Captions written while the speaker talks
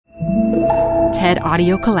TED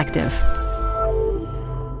Audio Collective.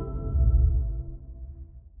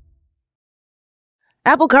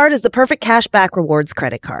 Apple Card is the perfect cashback rewards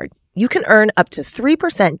credit card. You can earn up to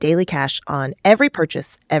 3% daily cash on every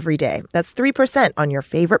purchase every day. That's 3% on your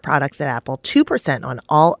favorite products at Apple, 2% on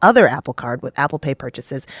all other Apple Card with Apple Pay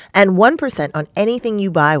purchases, and 1% on anything you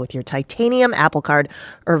buy with your titanium Apple Card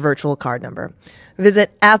or virtual card number.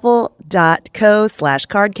 Visit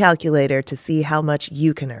apple.co/card calculator to see how much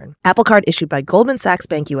you can earn. Apple Card issued by Goldman Sachs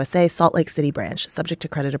Bank USA, Salt Lake City branch. Subject to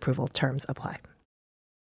credit approval. Terms apply.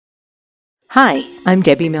 Hi, I'm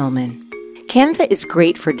Debbie Millman. Canva is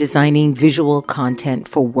great for designing visual content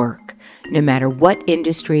for work, no matter what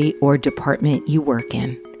industry or department you work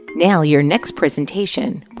in. Nail your next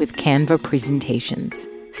presentation with Canva Presentations.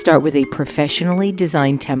 Start with a professionally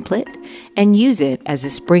designed template and use it as a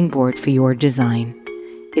springboard for your design.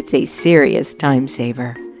 It's a serious time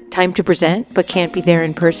saver. Time to present but can't be there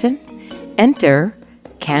in person? Enter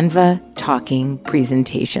Canva Talking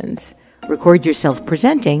Presentations. Record yourself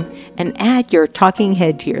presenting and add your talking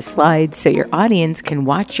head to your slides so your audience can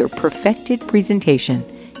watch your perfected presentation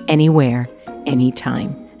anywhere,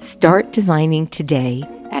 anytime. Start designing today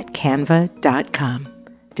at canva.com.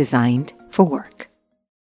 Designed for work.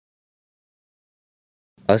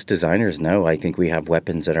 Us designers know, I think we have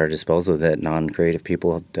weapons at our disposal that non-creative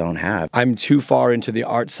people don't have. I'm too far into the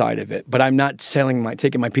art side of it, but I'm not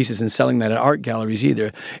taking my pieces and selling that at art galleries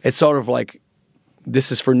either. It's sort of like,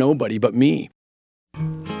 this is for nobody but me.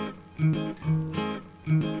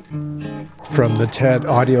 From the TED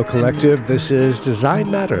Audio Collective, this is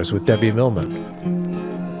Design Matters with Debbie Millman.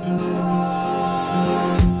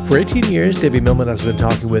 For 18 years, Debbie Millman has been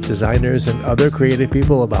talking with designers and other creative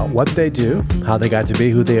people about what they do, how they got to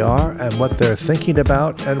be who they are, and what they're thinking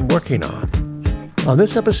about and working on. On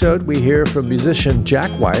this episode, we hear from musician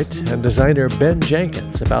Jack White and designer Ben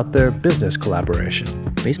Jenkins about their business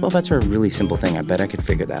collaboration. Baseball bats are a really simple thing. I bet I could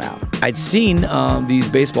figure that out. I'd seen these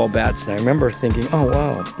baseball bats, and I remember thinking, oh,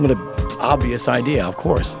 wow, what an obvious idea, of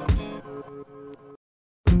course.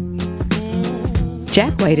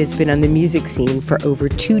 Jack White has been on the music scene for over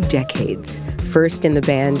 2 decades. First in the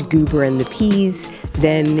band Goober and the Peas,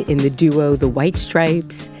 then in the duo The White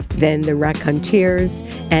Stripes, then the Raconteurs,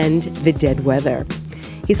 and The Dead Weather.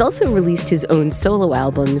 He's also released his own solo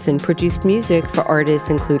albums and produced music for artists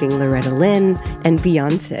including Loretta Lynn and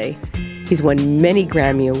Beyoncé. He's won many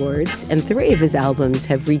Grammy Awards, and 3 of his albums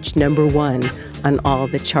have reached #1 on all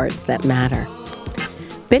the charts that matter.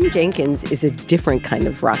 Ben Jenkins is a different kind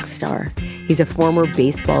of rock star. He's a former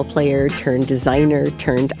baseball player turned designer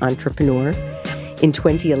turned entrepreneur. In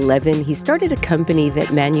 2011, he started a company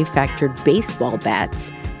that manufactured baseball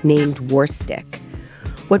bats named Warstick.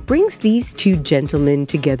 What brings these 2 gentlemen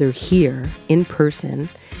together here in person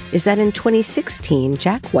is that in 2016,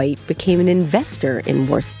 Jack White became an investor in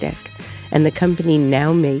Warstick, and the company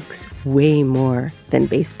now makes way more than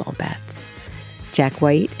baseball bats. Jack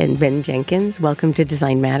White and Ben Jenkins, welcome to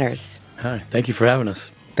Design Matters. Hi, thank you for having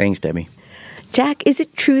us. Thanks, Debbie. Jack, is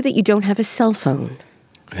it true that you don't have a cell phone?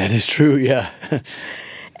 That is true, yeah.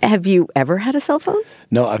 Have you ever had a cell phone?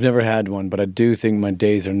 No, I've never had one, but I do think my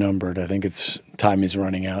days are numbered. I think time is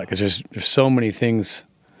running out because there's so many things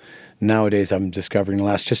nowadays I'm discovering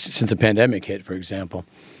just since the pandemic hit, for example,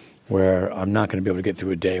 where I'm not going to be able to get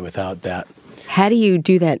through a day without that. How do you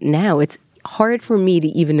do that now? It's hard for me to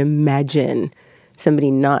even imagine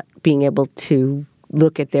somebody not being able to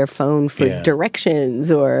look at their phone for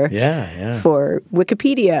directions or for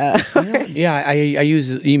Wikipedia. I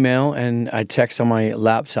use email and I text on my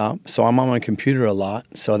laptop, so I'm on my computer a lot,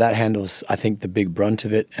 so that handles, I think, the big brunt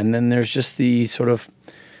of it. And then there's just the sort of,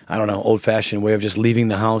 I don't know, old-fashioned way of just leaving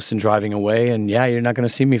the house and driving away, and you're not going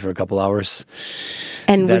to see me for a couple hours.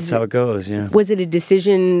 And that's how it goes, yeah. Was it a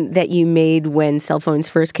decision that you made when cell phones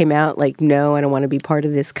first came out? Like, no, I don't want to be part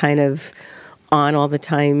of this kind of on all the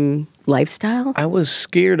time lifestyle? I was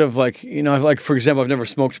scared of for example, I've never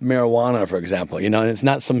smoked marijuana, for example, and it's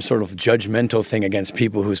not some sort of judgmental thing against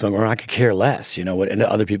people who smoke marijuana. I could care less, what and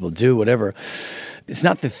other people do, whatever. It's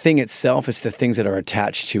not the thing itself, it's the things that are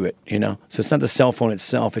attached to it, So it's not the cell phone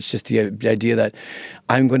itself, it's just the idea that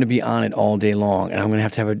I'm going to be on it all day long, and I'm going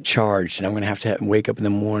to have it charged, and I'm going to have to wake up in the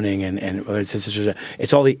morning, and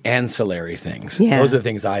it's all the ancillary things. Yeah. Those are the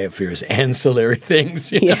things I fear is ancillary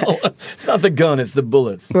things, you know? It's not the gun, it's the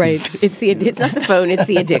bullets. Right. It's not the phone, it's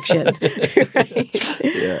the addiction. Right?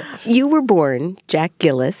 Yeah. You were born, Jack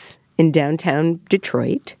Gillis, in downtown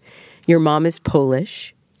Detroit. Your mom is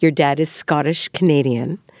Polish. Your dad is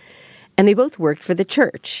Scottish-Canadian, and they both worked for the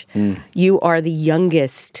church. You are the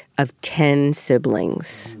youngest of 10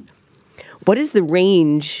 siblings. What is the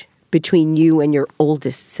range between you and your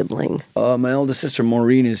oldest sibling? My oldest sister,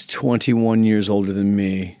 Maureen, is 21 years older than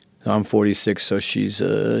me. I'm 46, so she's,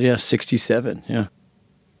 67, yeah.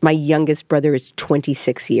 My youngest brother is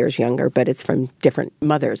 26 years younger, but it's from different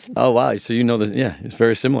mothers. Oh, wow. So you know that, yeah, it's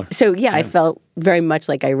very similar. So, yeah, I felt very much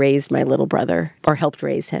like I raised my little brother or helped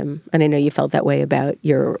raise him. And I know you felt that way about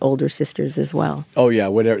your older sisters as well. Oh, yeah.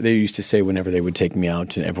 Whatever they used to say whenever they would take me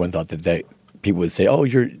out, and everyone thought that people would say, oh,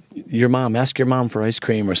 your mom, ask your mom for ice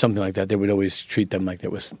cream or something like that. They would always treat them like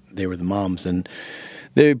they were the moms. And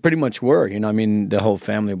they pretty much were. You know, I mean, the whole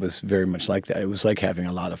family was very much like that. It was like having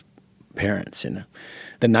a lot of parents, you know.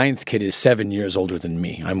 The 9th kid is 7 years older than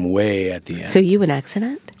me. I'm way at the end. So you an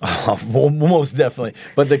accident? Oh, well, most definitely.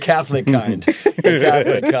 But the Catholic kind. You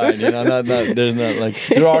know, there's not like,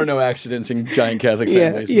 there are no accidents in giant Catholic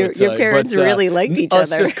families. Your parents really liked each other.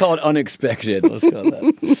 Let's just call it unexpected. Let's call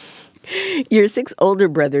it that. Your 6 older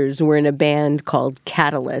brothers were in a band called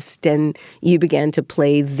Catalyst, and you began to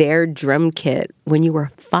play their drum kit when you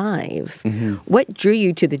were 5. Mm-hmm. What drew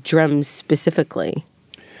you to the drums specifically?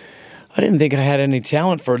 I didn't think I had any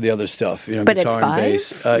talent for the other stuff, you know, but guitar at 5? and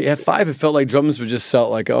bass. At 5, it felt like drums would just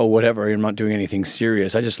felt like, oh, whatever, I'm not doing anything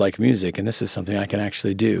serious. I just like music, and this is something I can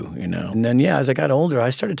actually do, you know. And then, yeah, as I got older, I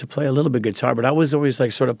started to play a little bit guitar, but I was always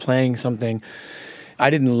like sort of playing something. I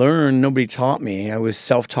didn't learn, nobody taught me. I was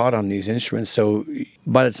self-taught on these instruments. So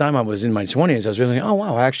by the time I was in my 20s, I was really like, oh,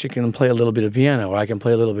 wow, I actually can play a little bit of piano, or I can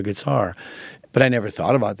play a little bit of guitar. But I never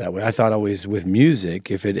thought about it that way. I thought always with music,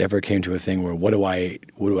 if it ever came to a thing where what do I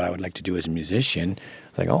would like to do as a musician,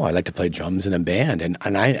 it's like, oh, I like to play drums in a band.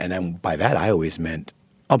 And by that, I always meant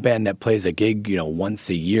a band that plays a gig, you know, once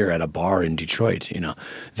a year at a bar in Detroit, you know,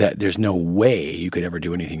 that there's no way you could ever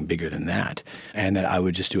do anything bigger than that. And that I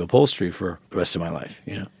would just do upholstery for the rest of my life,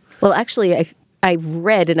 you know. Well, actually, I've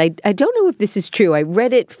read, and I don't know if this is true, I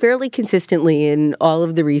read it fairly consistently in all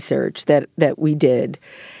of the research that we did,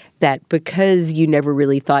 that because you never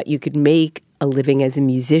really thought you could make a living as a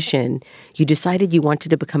musician, you decided you wanted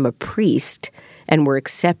to become a priest and were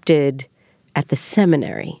accepted at the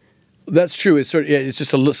seminary. That's true. It's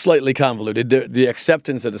just slightly convoluted. The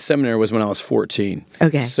acceptance at the seminary was when I was 14.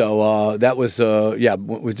 Okay. So that was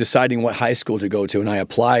was deciding what high school to go to, and I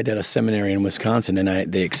applied at a seminary in Wisconsin,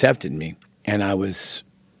 and they accepted me, and I was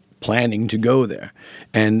planning to go there.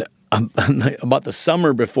 And about the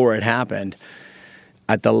summer before it happened,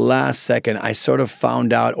 at the last second, I sort of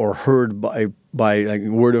found out or heard by like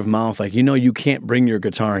word of mouth, like, you know, you can't bring your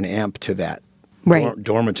guitar and amp to that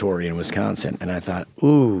dormitory in Wisconsin. And I thought,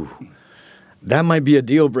 ooh, that might be a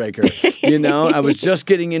deal breaker. You know, I was just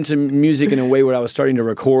getting into music in a way where I was starting to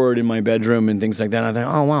record in my bedroom and things like that. And I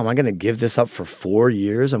thought, oh, wow, am I going to give this up for 4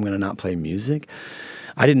 years? I'm going to not play music?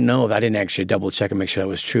 I didn't know. I didn't actually double check and make sure that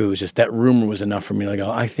was true. It was just that rumor was enough for me to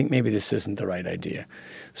go, I think maybe this isn't the right idea.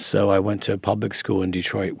 So I went to public school in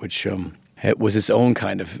Detroit, which it was its own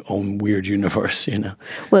kind of own weird universe, you know.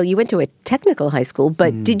 Well, you went to a technical high school,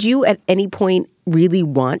 but did you at any point really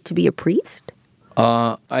want to be a priest?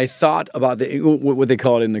 I thought about what they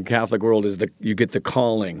call it in the Catholic world is you get the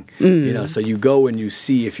calling, you know, so you go and you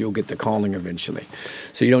see if you'll get the calling eventually.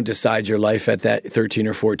 So you don't decide your life at that 13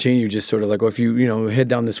 or 14. You just sort of like, well, if you head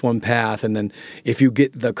down this one path, and then if you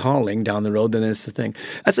get the calling down the road, then it's the thing.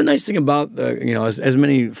 That's a nice thing about, as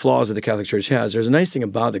many flaws that the Catholic Church has, there's a nice thing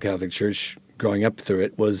about the Catholic Church growing up through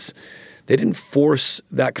it was they didn't force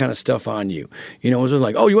that kind of stuff on you. You know, it was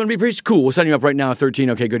like, oh, you want to be a priest? Cool, we'll sign you up right now,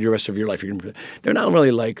 13, okay, good, your rest of your life. They're not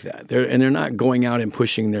really like that. They're not going out and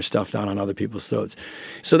pushing their stuff down on other people's throats.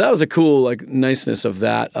 So that was a cool, like, niceness of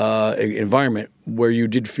that environment where you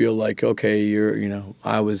did feel like, okay,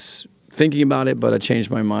 I was thinking about it, but I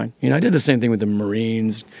changed my mind. You know, I did the same thing with the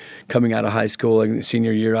Marines coming out of high school. Like,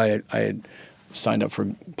 senior year, I had signed up for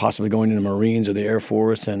possibly going into the Marines or the Air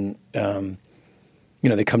Force, and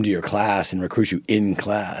they come to your class and recruit you in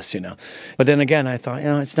class, you know. But then again, I thought,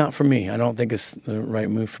 it's not for me. I don't think it's the right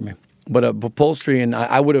move for me. But upholstery, and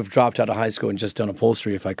I would have dropped out of high school and just done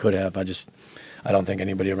upholstery if I could have. I don't think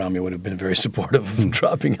anybody around me would have been very supportive of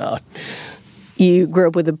dropping out. You grew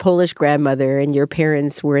up with a Polish grandmother, and your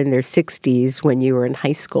parents were in their 60s when you were in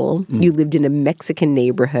high school. You lived in a Mexican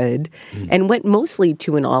neighborhood and went mostly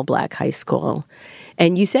to an all-black high school.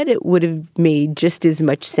 And you said it would have made just as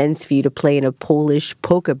much sense for you to play in a Polish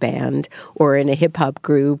polka band or in a hip-hop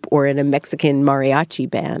group or in a Mexican mariachi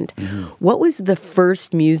band. Mm-hmm. What was the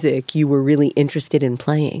first music you were really interested in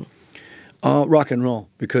playing? Rock and roll,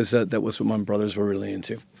 because that was what my brothers were really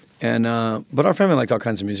into. And but our family liked all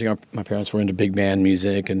kinds of music. My parents were into big band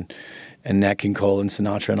music and Nat King Cole and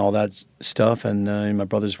Sinatra and all that stuff. And my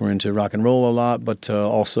brothers were into rock and roll a lot, but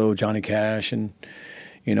also Johnny Cash and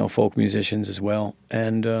folk musicians as well.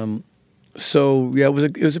 And So yeah,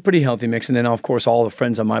 it was a pretty healthy mix. And then of course all the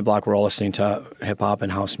friends on my block were all listening to hip hop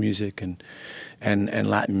and house music and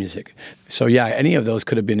Latin music. So yeah, any of those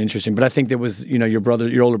could have been interesting. But I think there was,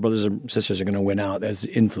 your older brothers or sisters are going to win out as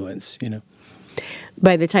influence.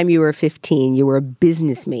 By the time you were 15, you were a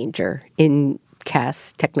business major in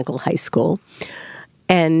Cass Technical High School.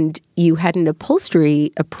 And you had an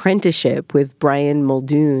upholstery apprenticeship with Brian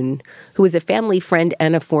Muldoon, who was a family friend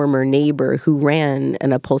and a former neighbor who ran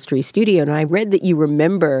an upholstery studio. And I read that you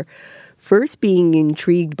remember first being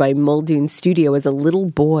intrigued by Muldoon's studio as a little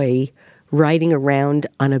boy riding around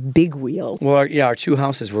on a big wheel. Well, yeah, our two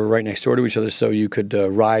houses were right next door to each other, so you could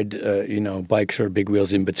ride, bikes or big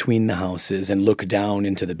wheels in between the houses and look down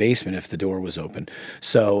into the basement if the door was open.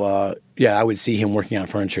 So, I would see him working on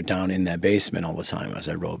furniture down in that basement all the time as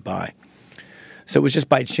I rode by. So it was just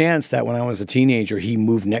by chance that when I was a teenager, he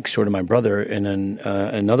moved next door to my brother in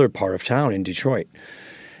another part of town in Detroit.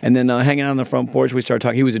 And then hanging out on the front porch, we started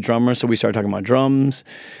talking. He was a drummer, so we started talking about drums.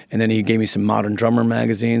 And then he gave me some Modern Drummer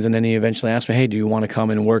magazines. And then he eventually asked me, hey, do you want to come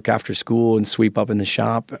and work after school and sweep up in the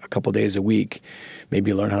shop a couple days a week?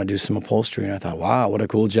 Maybe learn how to do some upholstery. And I thought, wow, what a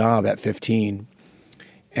cool job at 15.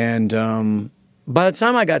 And by the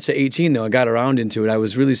time I got to 18, though, I got around into it. I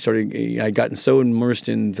was really I'd gotten so immersed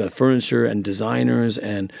in the furniture and designers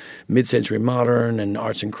and mid-century modern and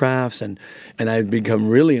arts and crafts, and I'd become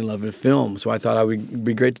really in love with film. So I thought it would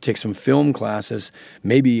be great to take some film classes,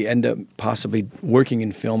 maybe end up possibly working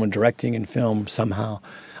in film and directing in film somehow.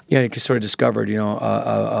 Yeah, I sort of discovered,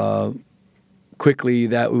 quickly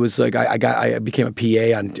that it was like I became a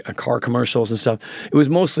PA on car commercials and stuff. It was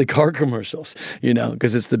mostly car commercials,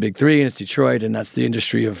 because it's the big three and it's Detroit, and that's the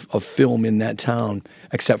industry of film in that town,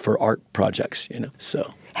 except for art projects,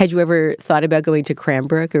 so. Had you ever thought about going to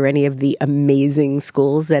Cranbrook or any of the amazing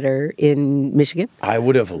schools that are in Michigan? I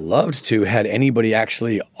would have loved to had anybody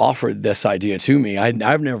actually offered this idea to me.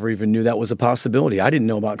 I've never even knew that was a possibility. I didn't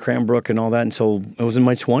know about Cranbrook and all that until I was in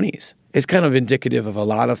my 20s. It's kind of indicative of a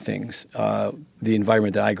lot of things. The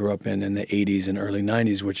environment that I grew up in the 80s and early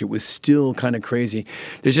 90s, which it was still kind of crazy.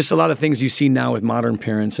 There's just a lot of things you see now with modern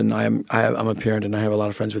parents, and I'm a parent and I have a lot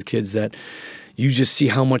of friends with kids that you just see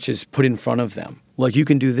how much is put in front of them. Like, you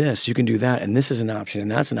can do this, you can do that, and this is an option,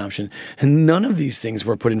 and that's an option. And none of these things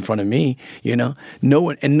were put in front of me, No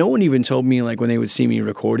one even told me, like, when they would see me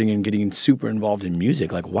recording and getting super involved in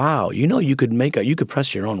music, like, wow, you could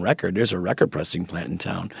press your own record. There's a record pressing plant in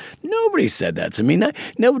town. Nobody said that to me.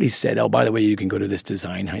 Nobody said, oh, by the way, you can go to this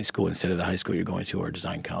design high school instead of the high school you're going to, or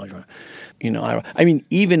design college.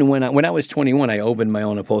 Even when I was 21, I opened my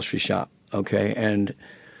own upholstery shop, okay? And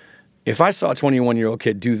if I saw a 21-year-old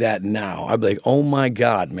kid do that now, I'd be like, oh, my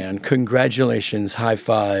God, man, congratulations, high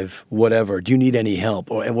five, whatever. Do you need any help?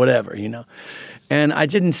 Or whatever, And I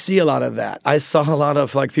didn't see a lot of that. I saw a lot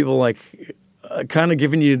of, people, kind of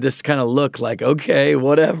giving you this kind of look like, okay,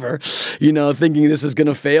 whatever, thinking this is going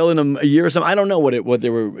to fail in a year or something. I don't know what they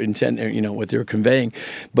were intending, what they were conveying,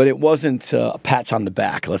 but it wasn't pats on the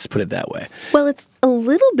back. Let's put it that way. Well, it's a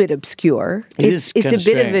little bit obscure. It's a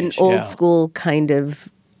bit of an old school kind of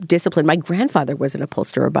discipline. My grandfather was an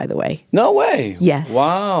upholsterer, by the way. No way. Yes.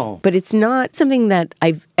 Wow. But it's not something that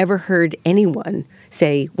I've ever heard anyone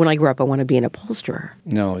say, when I grow up, I want to be an upholsterer.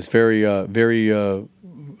 No, it's very, very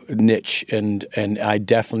niche. And I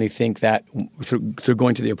definitely think that through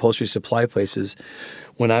going to the upholstery supply places,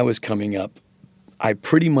 when I was coming up, I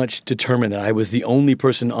pretty much determined that I was the only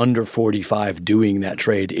person under 45 doing that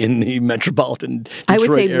trade in the metropolitan Detroit I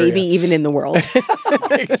would say area. Maybe even in the world.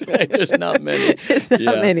 There's not many. There's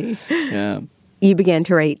not many. Yeah. You began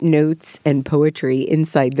to write notes and poetry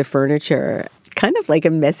inside the furniture, kind of like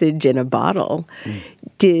a message in a bottle.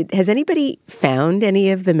 Has anybody found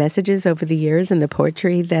any of the messages over the years in the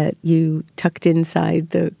poetry that you tucked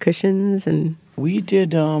inside the cushions? And we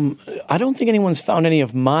did. I don't think anyone's found any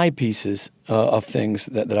of my pieces of things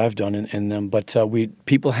that I've done in them, but two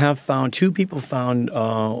people found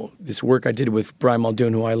this work I did with Brian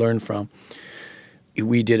Muldoon, who I learned from.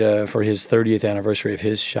 We did for his 30th anniversary of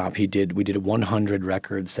his shop. We did 100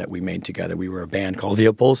 records that we made together. We were a band called the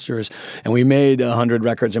Upholsterers, and we made 100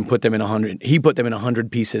 records and put them in 100. He put them in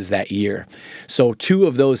 100 pieces that year. So 2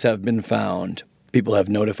 of those have been found. People have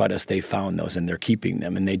notified us they found those, and they're keeping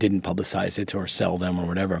them, and they didn't publicize it or sell them or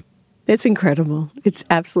whatever. It's incredible. It's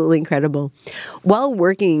absolutely incredible. While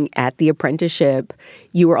working at the apprenticeship,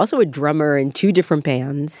 you were also a drummer in 2 different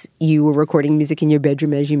bands. You were recording music in your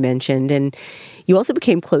bedroom, as you mentioned, and you also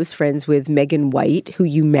became close friends with Megan White, who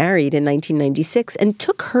you married in 1996 and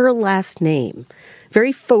took her last name.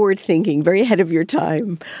 Very forward-thinking, very ahead of your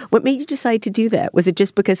time. What made you decide to do that? Was it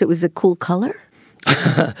just because it was a cool color?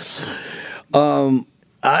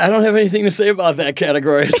 I don't have anything to say about that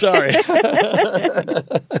category. Sorry.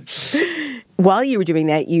 While you were doing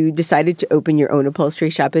that, you decided to open your own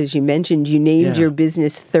upholstery shop. As you mentioned, you named your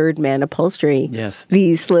business Third Man Upholstery. Yes.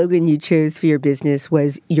 The slogan you chose for your business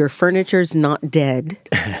was, "Your furniture's not dead."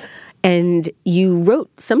 And you wrote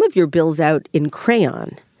some of your bills out in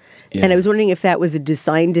crayon. Yeah. And I was wondering if that was a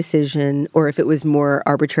design decision or if it was more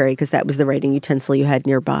arbitrary because that was the writing utensil you had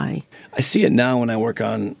nearby. I see it now when I work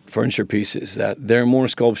on furniture pieces that they're more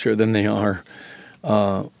sculpture than they are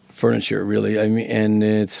furniture, really. I mean, and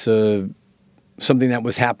it's something that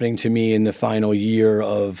was happening to me in the final year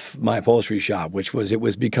of my upholstery shop, which was it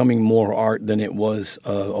was becoming more art than it was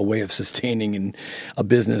a way of sustaining a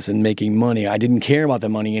business and making money. I didn't care about the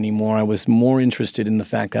money anymore. I was more interested in the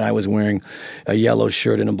fact that I was wearing a yellow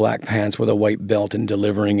shirt and a black pants with a white belt and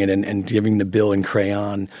delivering it and giving the bill in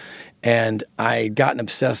crayon. And I'd gotten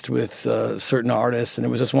obsessed with certain artists, and there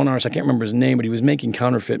was this one artist, I can't remember his name, but he was making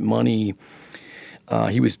counterfeit money.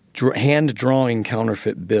 He was hand-drawing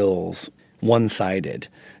counterfeit bills, one-sided,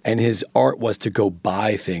 and his art was to go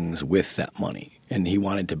buy things with that money. And he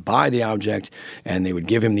wanted to buy the object, and they would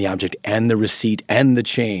give him the object and the receipt and the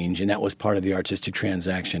change, and that was part of the artistic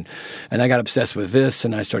transaction. And I got obsessed with this,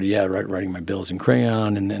 and I started, writing my bills in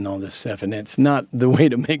crayon and all this stuff. And it's not the way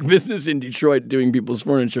to make business in Detroit doing people's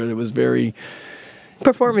furniture. It was very...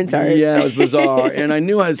 performance art. Yeah, it was bizarre, and I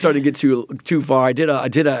knew I had started to get too far.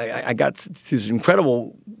 I got this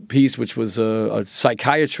incredible piece, which was a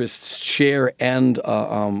psychiatrist's chair and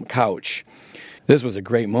couch. This was a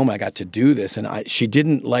great moment. I got to do this, and she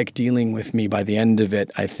didn't like dealing with me by the end of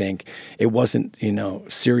it. I think it wasn't,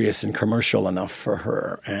 serious and commercial enough for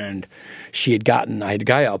her, and I had a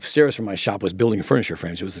guy upstairs from my shop was building furniture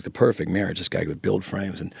frames. It was like the perfect marriage. This guy would build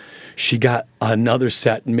frames, and she got another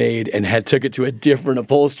set made and took it to a different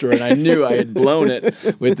upholsterer, and I knew I had blown it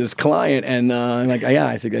with this client, and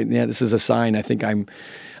I think this is a sign. I think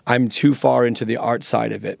I'm too far into the art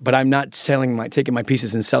side of it, but I'm not taking my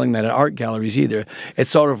pieces and selling that at art galleries either. It's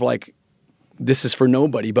sort of like this is for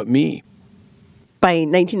nobody but me. By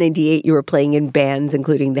 1998, you were playing in bands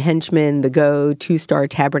including The Henchmen, The Go, Two Star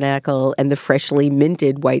Tabernacle, and the freshly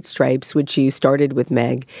minted White Stripes, which you started with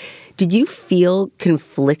Meg. Did you feel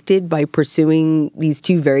conflicted by pursuing these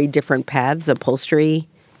two very different paths, upholstery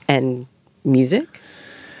and music?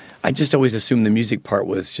 I just always assumed the music part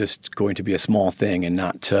was just going to be a small thing and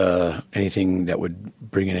not anything that would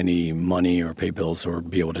bring in any money or pay bills or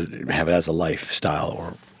be able to have it as a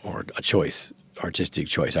lifestyle or a choice. Artistic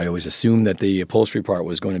choice. I always assumed that the upholstery part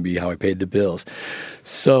was going to be how I paid the bills.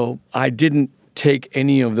 So I didn't take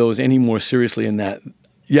any of those any more seriously in that,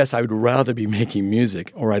 yes, I would rather be making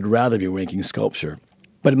music or I'd rather be making sculpture.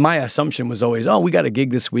 But my assumption was always, we got a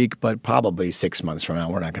gig this week, but probably 6 months from now,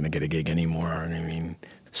 we're not going to get a gig anymore.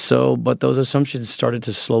 But those assumptions started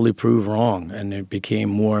to slowly prove wrong, and it became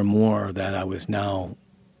more and more that I was now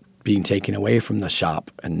being taken away from the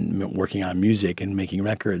shop and working on music and making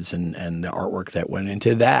records and the artwork that went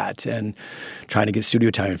into that and trying to get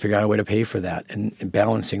studio time and figure out a way to pay for that and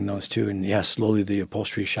balancing those two. And slowly the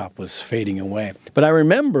upholstery shop was fading away. But I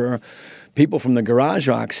remember people from the garage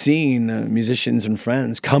rock scene, musicians and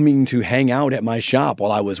friends, coming to hang out at my shop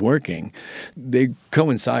while I was working. They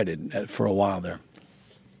coincided for a while there.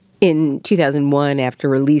 In 2001, after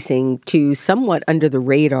releasing two somewhat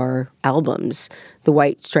under-the-radar albums, the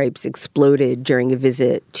White Stripes exploded during a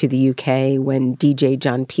visit to the UK when DJ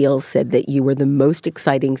John Peel said that you were the most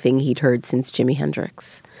exciting thing he'd heard since Jimi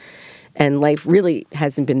Hendrix. And life really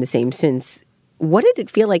hasn't been the same since. What did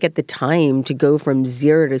it feel like at the time to go from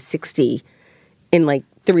 0 to 60 in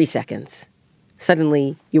 3 seconds?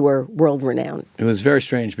 Suddenly, you were world-renowned. It was very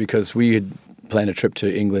strange because we had planned a trip to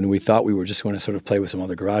England. We thought we were just going to sort of play with some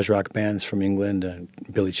other garage rock bands from England,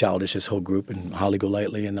 Billy Childish, his whole group, and Holly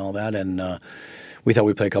Golightly and all that. And we thought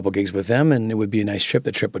we'd play a couple gigs with them, and it would be a nice trip.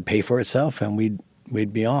 The trip would pay for itself, and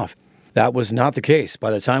we'd be off. That was not the case.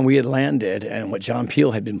 By the time we had landed and what John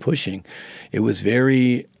Peel had been pushing, it was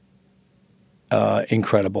very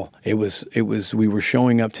incredible. It was. We were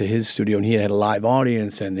showing up to his studio, and he had a live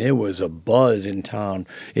audience, and there was a buzz in town.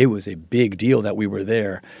 It was a big deal that we were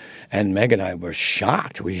there. And Meg and I were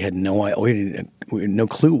shocked. We had no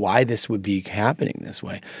clue why this would be happening this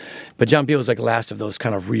way. But John Peel was like the last of those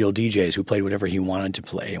kind of real DJs who played whatever he wanted to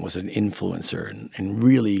play and was an influencer and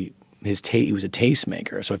really he was a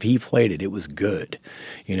tastemaker. So if he played it, it was good,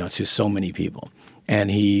 to so many people. And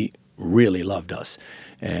he really loved us.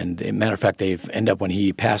 And as a matter of fact, they end up when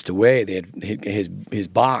he passed away, they had his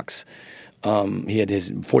box. He had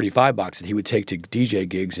his 45 box that he would take to DJ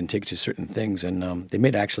gigs and take to certain things, and they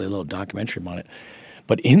made actually a little documentary about it.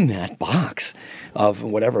 But in that box of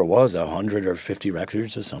whatever it was, 100 or 50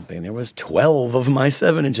 records or something, there was 12 of my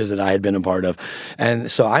 7-inches that I had been a part of.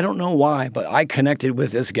 And so I don't know why, but I connected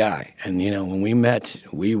with this guy. And, when we met,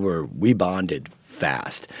 we bonded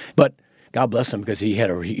fast. But God bless him, because he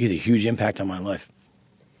had a huge impact on my life.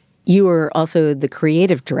 You were also the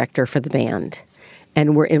creative director for the band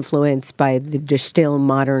and were influenced by the De Stijl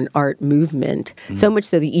modern art movement, so much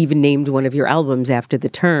so that you even named one of your albums after the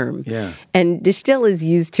term. Yeah. And De Stijl is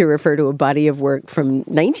used to refer to a body of work from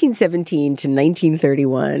 1917 to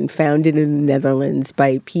 1931, founded in the Netherlands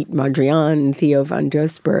by Piet Mondrian and Theo van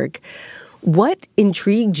Doesburg. What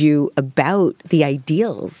intrigued you about the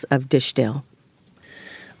ideals of De Stijl?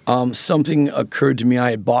 Something occurred to me.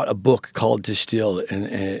 I had bought a book called De Stijl,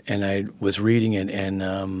 and I was reading it,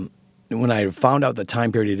 and when I found out the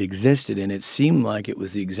time period it existed, and it seemed like it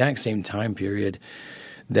was the exact same time period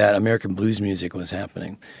that American blues music was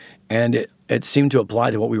happening. And it seemed to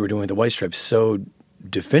apply to what we were doing with the White Stripes so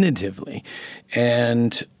definitively.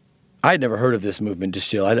 And I had never heard of this movement, De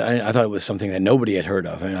Stijl. I thought it was something that nobody had heard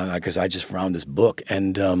of, because I just found this book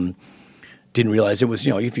and didn't realize it was,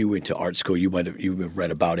 if you went to art school, you would have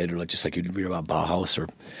read about it, or just like you'd read about Bauhaus or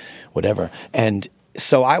whatever. And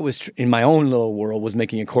so I was, in my own little world, was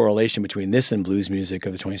making a correlation between this and blues music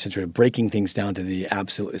of the 20th century, breaking things down to the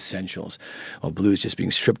absolute essentials of blues, just being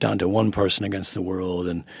stripped down to one person against the world,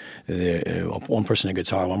 and one person in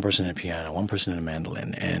guitar, one person in piano, one person in a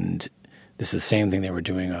mandolin. And this is the same thing they were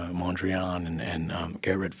doing, Mondrian and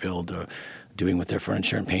Gerrit Wild, doing with their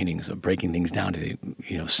furniture and paintings, of breaking things down to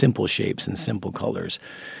the simple shapes and simple colors.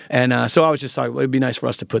 And so I was just thought, it'd be nice for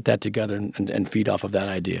us to put that together and feed off of that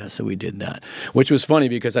idea. So we did that, which was funny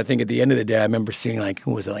because I think at the end of the day, I remember seeing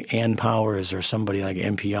who was it, like Ann Powers or somebody like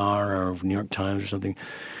NPR or New York Times or something,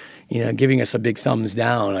 giving us a big thumbs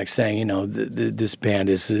down, like saying, this band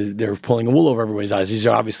is, they're pulling a wool over everybody's eyes. These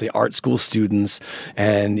are obviously art school students,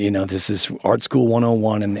 and, this is art school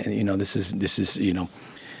 101, and, this is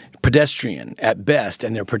pedestrian at best,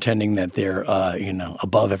 and they're pretending that they're,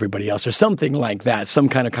 above everybody else or something like that, some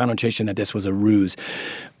kind of connotation that this was a ruse.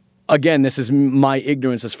 Again, this is my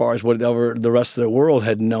ignorance as far as whatever the rest of the world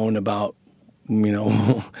had known about,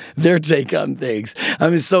 their take on things. I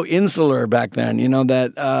mean, it's so insular back then,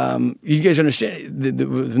 that you guys understand,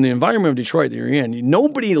 in the environment of Detroit that you're in,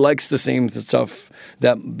 nobody likes the same stuff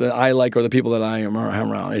that I like or the people that I am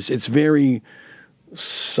around. It's very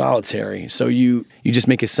solitary. So you just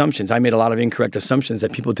make assumptions. I made a lot of incorrect assumptions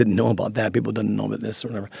that people didn't know about that. People didn't know about this or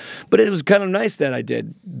whatever. But it was kind of nice that I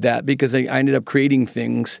did that, because I ended up creating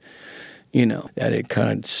things, that it kind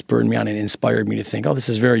of spurred me on and inspired me to think, this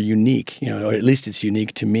is very unique, or at least it's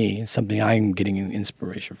unique to me. It's something I'm getting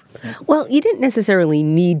inspiration from. Well, you didn't necessarily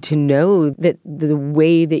need to know that the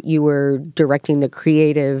way that you were directing the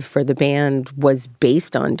creative for the band was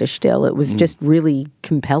based on De Stijl. It was just really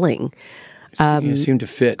compelling. It seemed to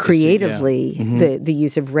fit creatively, the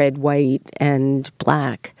use of red, white, and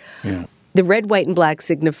black. Yeah. The red, white, and black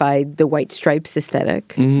signified the White Stripes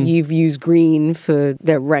aesthetic. You've used green for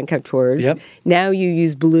the Raconteurs. Yep. Now you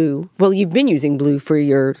use blue. Well, you've been using blue for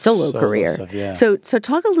your solo career. Stuff, yeah. So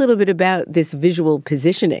talk a little bit about this visual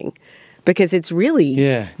positioning, because it's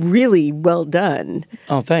really, really well done.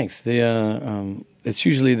 Oh, thanks. It's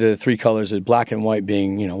usually the three colors, black and white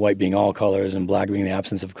being, white being all colors and black being the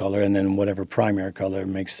absence of color, and then whatever primary color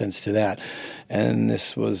makes sense to that. And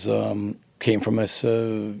this was came from this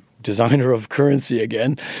designer of currency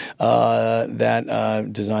again, that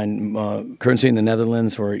designed currency in the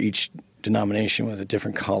Netherlands, where each denomination was a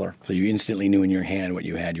different color. So you instantly knew in your hand what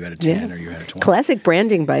you had. You had a 10 or you had a 20. Classic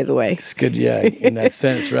branding, by the way. It's good, in that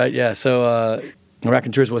sense, right? Yeah, so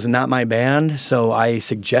Raconteurs was not my band, so I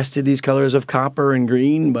suggested these colors of copper and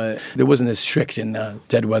green, but there wasn't as strict in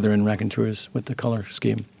Dead Weather and Raconteurs with the color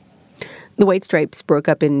scheme. The White Stripes broke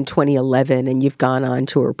up in 2011, and you've gone on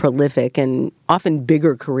to a prolific and often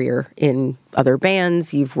bigger career in other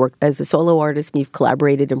bands. You've worked as a solo artist, and you've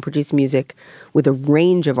collaborated and produced music with a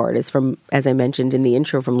range of artists, from, as I mentioned in the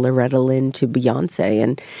intro, from Loretta Lynn to Beyonce.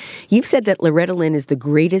 And you've said that Loretta Lynn is the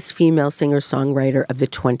greatest female singer-songwriter of the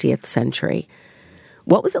 20th century.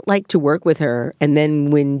 What was it like to work with her and then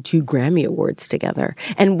win 2 Grammy Awards together?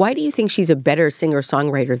 And why do you think she's a better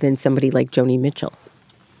singer-songwriter than somebody like Joni Mitchell?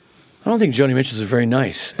 I don't think Joni Mitchell's very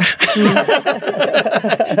nice.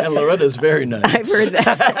 And Loretta's very nice. I've heard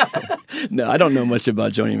that. No, I don't know much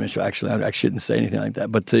about Joni Mitchell, actually. I shouldn't say anything like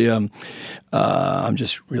that. But I'm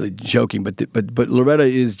just really joking. But Loretta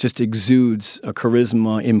just exudes a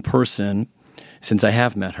charisma in person, since I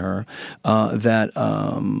have met her, that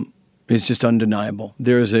is just undeniable.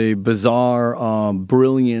 There's a bizarre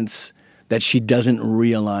brilliance that she doesn't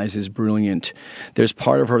realize is brilliant. There's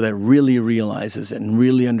part of her that really realizes it and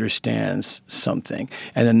really understands something,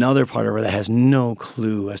 and another part of her that has no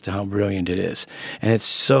clue as to how brilliant it is. And it's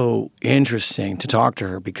so interesting to talk to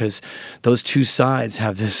her because those two sides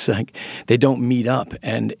have this, like, they don't meet up,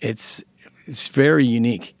 and it's very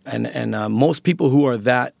unique. And most people who are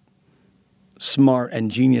that smart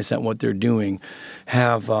and genius at what they're doing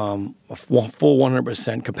have a full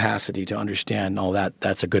 100% capacity to understand,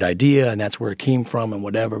 that's a good idea and that's where it came from and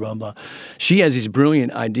whatever, blah, blah. She has these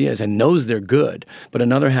brilliant ideas and knows they're good, but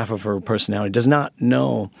another half of her personality does not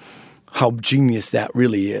know how genius that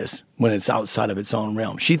really is when it's outside of its own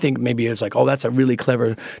realm. She thinks maybe it's like, oh, that's a really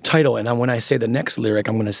clever title, and when I say the next lyric,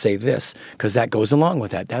 I'm going to say this, because that goes along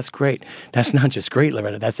with that. That's great. That's not just great,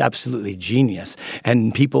 Loretta. That's absolutely genius.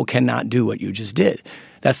 And people cannot do what you just did.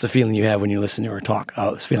 That's the feeling you have when you listen to her talk.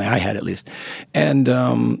 It's the feeling I had, at least. And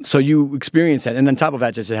so you experience that. And on top of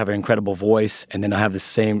that, just to have an incredible voice. And then I have the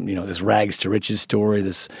same, this rags to riches story,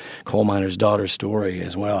 this coal miner's daughter story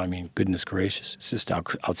as well. I mean, goodness gracious. It's just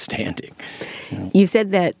outstanding. You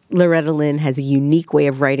said that Loretta Lynn has a unique way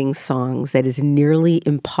of writing songs that is nearly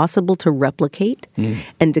impossible to replicate,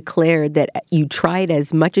 and declared that you tried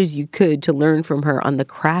as much as you could to learn from her on the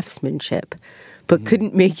craftsmanship, but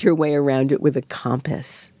couldn't make your way around it with a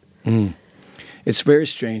compass. It's very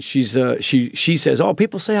strange. She says, oh,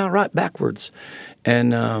 people say I write backwards.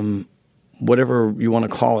 And whatever you want to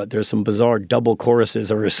call it, there's some bizarre double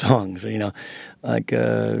choruses of her songs. Like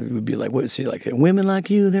it would be like, what is he like? Women like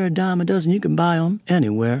you, they're a dime a dozen. You can buy them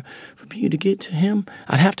anywhere. For you to get to him,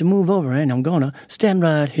 I'd have to move over, and I'm going to stand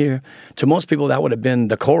right here. To most people, that would have been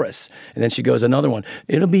the chorus. And then she goes another one.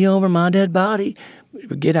 It'll be over my dead body.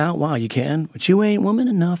 Get out while you can, but you ain't woman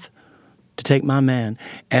enough to take my man.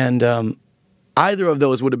 And either of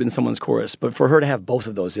those would have been someone's chorus, but for her to have both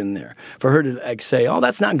of those in there, for her to say, oh,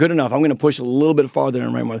 that's not good enough, I'm going to push a little bit farther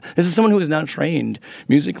and write more. This is someone who is not trained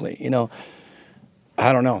musically,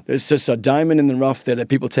 I don't know. There's just a diamond in the rough that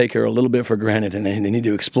people take her a little bit for granted, and they need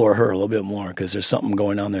to explore her a little bit more, because there's something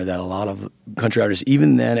going on there that a lot of country artists,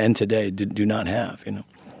 even then and today, do not have,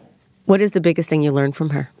 What is the biggest thing you learned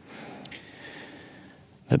from her?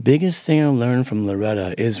 The biggest thing I learned from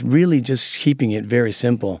Loretta is really just keeping it very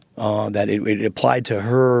simple, that it applied to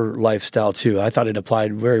her lifestyle too. I thought it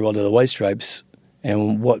applied very well to the White Stripes,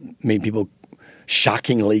 and what made people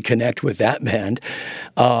shockingly connect with that band.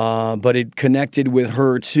 But it connected with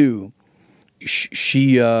her too.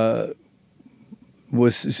 She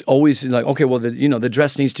was always like, okay, well, the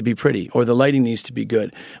dress needs to be pretty, or the lighting needs to be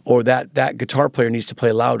good, or that guitar player needs to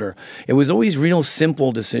play louder. It was always real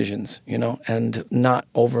simple decisions, and not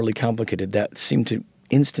overly complicated, that seemed to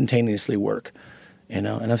instantaneously work,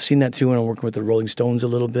 And I've seen that too when I'm working with the Rolling Stones a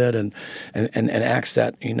little bit, and acts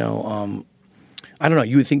that, I don't know,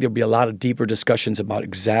 you would think there'd be a lot of deeper discussions about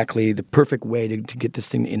exactly the perfect way to get this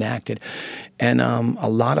thing enacted. And a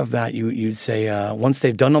lot of that you'd say, once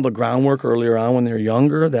they've done all the groundwork earlier on when they're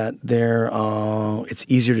younger, that it's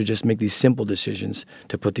easier to just make these simple decisions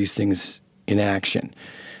to put these things in action,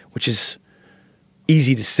 which is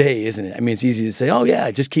easy to say, isn't it? I mean, it's easy to say, oh,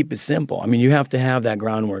 yeah, just keep it simple. I mean, you have to have that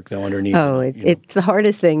groundwork, though, underneath. Oh, it's the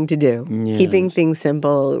hardest thing to do. Yeah. Keeping things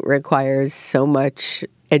simple requires so much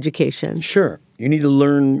education. Sure. You need to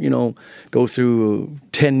learn, go through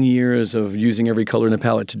 10 years of using every color in the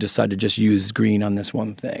palette to decide to just use green on this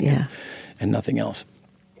one thing and nothing else.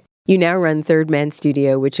 You now run Third Man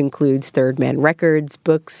Studio, which includes Third Man Records,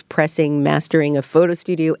 books, pressing, mastering, a photo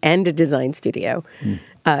studio, and a design studio.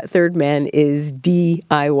 Third Man is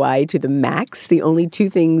DIY to the max. The only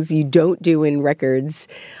two things you don't do in records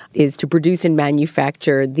is to produce and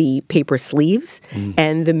manufacture the paper sleeves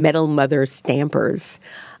and the metal mother stampers.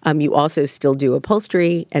 You also still do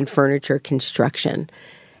upholstery and furniture construction.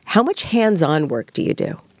 How much hands-on work do you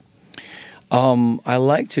do? I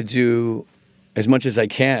like to do as much as I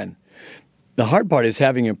can. The hard part is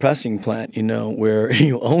having a pressing plant, where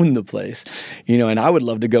you own the place, and I would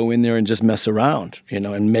love to go in there and just mess around,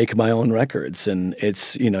 and make my own records. And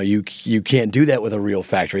it's, you can't do that with a real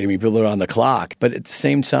factory. I mean, people are on the clock. But at the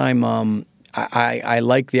same time, I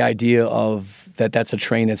like the idea of that's a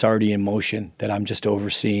train that's already in motion that I'm just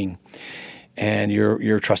overseeing. And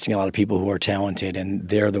you're trusting a lot of people who are talented, and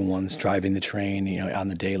they're the ones driving the train, on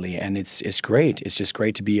the daily. And it's great. It's just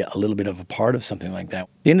great to be a little bit of a part of something like that. At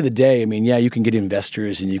the end of the day, I mean, yeah, you can get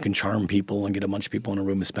investors and you can charm people and get a bunch of people in a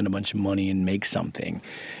room and spend a bunch of money and make something.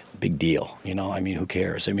 Big deal, I mean, who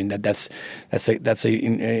cares? I mean, that's a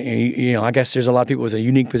I guess there's a lot of people. It's a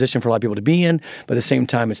unique position for a lot of people to be in, but at the same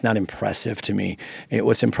time, it's not impressive to me.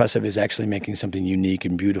 What's impressive is actually making something unique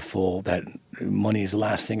and beautiful that money is the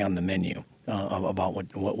last thing on the menu about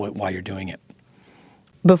why you're doing it.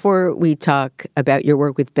 Before we talk about your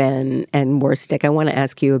work with Ben and Warstic, I want to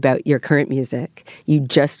ask you about your current music. You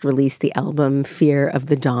just released the album Fear of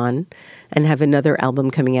the Dawn and have another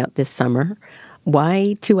album coming out this summer.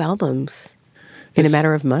 Why 2 albums in a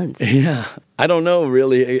matter of months? Yeah, I don't know,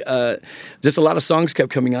 really. Just a lot of songs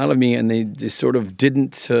kept coming out of me, and they sort of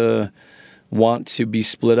didn't want to be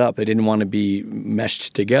split up. They didn't want to be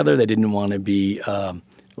meshed together. They didn't want to be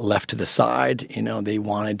left to the side. They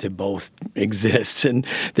wanted to both exist, and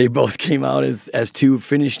they both came out as 2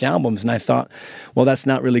 finished albums. And I thought, well, that's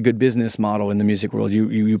not really a good business model in the music world.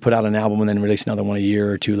 You put out an album and then release another one a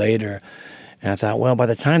year or 2 later. And I thought, well, by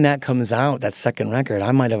the time that comes out, that second record,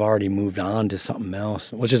 I might have already moved on to something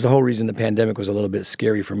else, which is the whole reason the pandemic was a little bit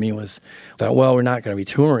scary for me. Was I thought, well, we're not going to be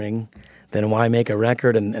touring, then why make a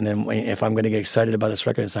record? And then if I'm going to get excited about this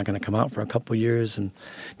record, it's not going to come out for a couple of years, and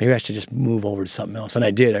maybe I should just move over to something else. And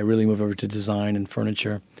I did. I really moved over to design and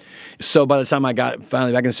furniture. So by the time I got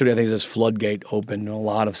finally back in the studio, I think this floodgate opened, and a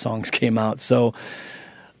lot of songs came out. So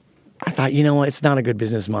I thought, you know what, it's not a good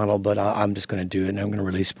business model, but I'm just going to do it, and I'm going to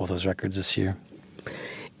release both those records this year.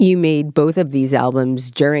 You made both of these albums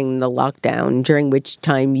during the lockdown, during which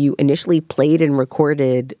time you initially played and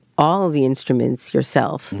recorded all of the instruments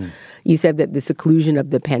yourself. You said that the seclusion of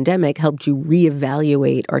the pandemic helped you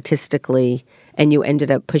reevaluate artistically, and you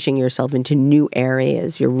ended up pushing yourself into new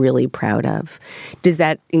areas you're really proud of. Does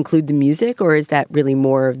that include the music, or is that really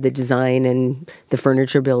more of the design and the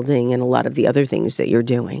furniture building and a lot of the other things that you're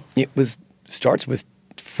doing? It starts with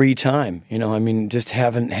free time. Just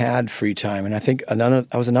haven't had free time. And I think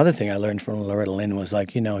another thing I learned from Loretta Lynn was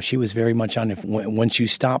she was very much on once you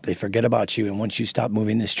stop, they forget about you. And once you stop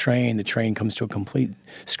moving this train, the train comes to a complete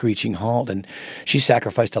screeching halt. And she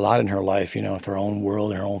sacrificed a lot in her life, with her own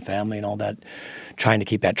world and her own family and all that, trying to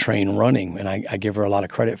keep that train running. And I give her a lot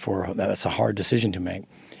of credit for that. That's a hard decision to make.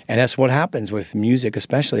 And that's what happens with music,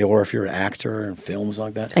 especially, or if you're an actor in films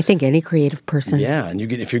like that. I think any creative person. Yeah, and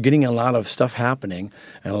if you're getting a lot of stuff happening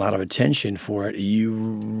and a lot of attention for it,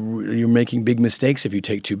 you're making big mistakes if you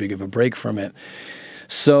take too big of a break from it.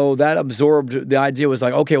 So that absorbed, the idea was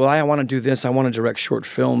like, okay, well, I want to do this. I want to direct short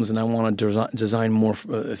films, and I want to design more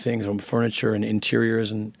things on furniture and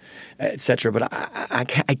interiors and et cetera. But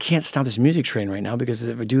I can't stop this music train right now, because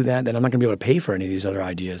if I do that, then I'm not going to be able to pay for any of these other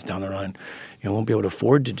ideas down the line. I won't be able to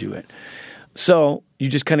afford to do it. So you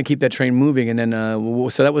just kind of keep that train moving. And then,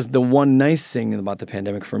 so that was the one nice thing about the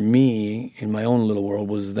pandemic for me in my own little world,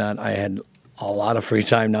 was that I had a lot of free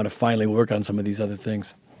time now to finally work on some of these other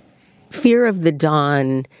things. Fear of the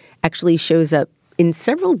Dawn actually shows up in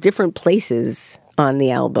several different places on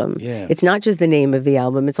the album. Yeah. It's not just the name of the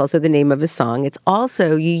album, it's also the name of a song. It's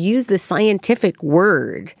also, you use the scientific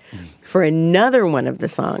word for another one of the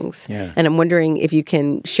songs. Yeah. And I'm wondering if you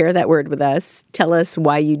can share that word with us, tell us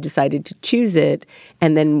why you decided to choose it,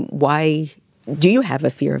 and then why do you have a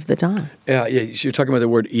fear of the dawn? Yeah, you're talking about the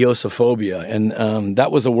word eosophobia, and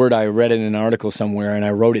that was a word I read in an article somewhere, and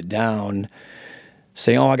I wrote it down,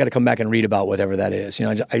 saying, I got to come back and read about whatever that is.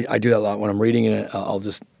 I do that a lot. When I'm reading it, I'll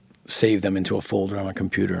just save them into a folder on my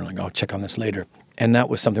computer, and I'll check on this later. And that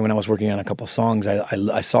was something when I was working on a couple of songs,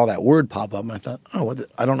 I saw that word pop up, and I thought,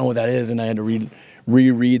 I don't know what that is, and I had to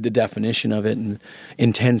reread the definition of it, and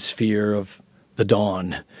intense fear of the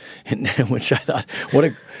dawn, which I thought,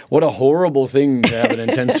 what a horrible thing to have an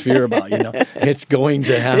intense fear about. It's going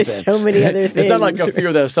to happen. There's so many other things. It's not like a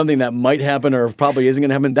fear that something that might happen or probably isn't going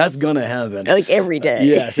to happen. That's going to happen. Like every day.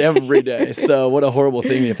 Yes, every day. So what a horrible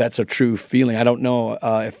thing if that's a true feeling. I don't know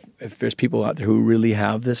if there's people out there who really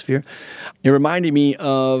have this fear. It reminded me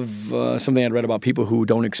of something I'd read about people who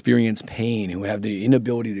don't experience pain, who have the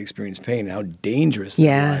inability to experience pain, and how dangerous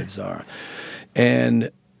their lives are.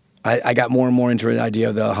 And I got more and more into the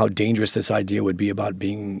idea of how dangerous this idea would be about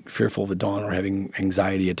being fearful of the dawn or having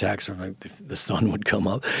anxiety attacks, or like the sun would come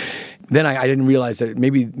up. Then I didn't realize that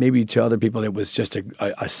maybe to other people it was just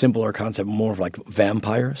a simpler concept, more of like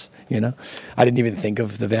vampires. I didn't even think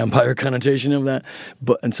of the vampire connotation of that,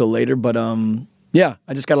 but until later. But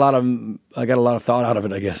I just got a lot of thought out of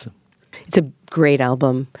it, I guess. It's a great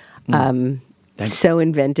album. So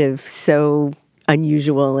inventive, so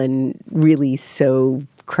unusual, and really so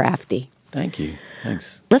crafty. Thank you.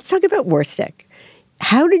 Thanks. Let's talk about Warstic.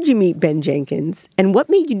 How did you meet Ben Jenkins, and what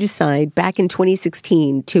made you decide back in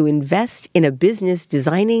 2016 to invest in a business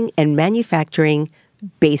designing and manufacturing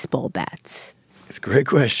baseball bats? It's a great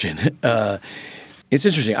question. It's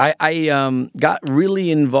interesting. I got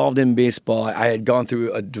really involved in baseball. I had gone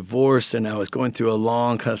through a divorce, and I was going through a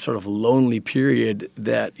long, kind of sort of lonely period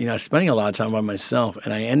that, I was spending a lot of time by myself,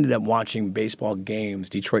 and I ended up watching baseball games,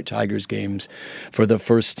 Detroit Tigers games, for the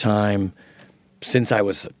first time since I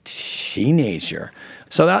was a teenager.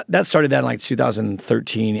 So that started that in like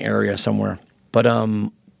 2013 area somewhere. But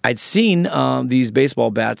I'd seen these baseball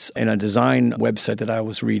bats in a design website that I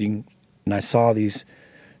was reading, and I saw these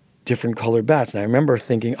different colored bats. And I remember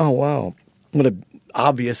thinking, oh, wow, what an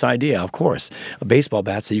obvious idea, of course. A baseball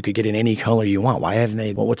bat so you could get in any color you want. Why haven't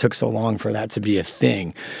they? What took so long for that to be a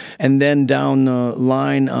thing? And then down the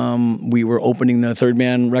line, we were opening the Third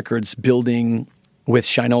Man Records building with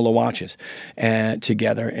Shinola watches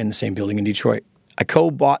together in the same building in Detroit. I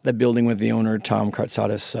co-bought the building with the owner, Tom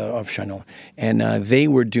Karatsatis of Shinola, and they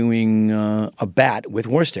were doing a bat with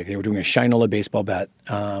Warstick. They were doing a Shinola baseball bat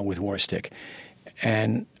with Warstick.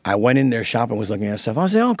 And I went in their shop and was looking at stuff. I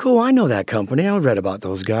was like, oh, cool, I know that company. I read about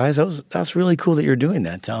those guys. That's really cool that you're doing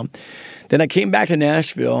that, Tom. Then I came back to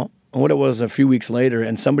Nashville, and what it was a few weeks later,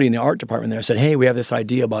 and somebody in the art department there said, hey, we have this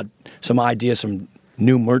idea about some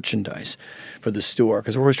new merchandise for the store,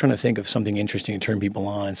 because we're always trying to think of something interesting to turn people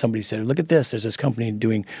on. And somebody said, look at this. There's this company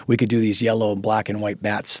we could do these yellow, black, and white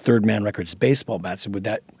bats, Third Man Records baseball bats.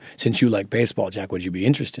 Since you like baseball, Jack, would you be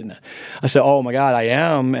interested in that? I said, oh, my God, I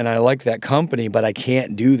am, and I like that company, but I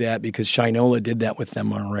can't do that because Shinola did that with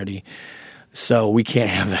them already. So we can't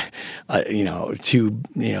have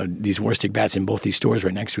these Warstick bats in both these stores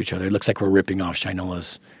right next to each other. It looks like we're ripping off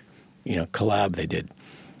Shinola's, collab they did.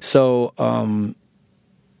 So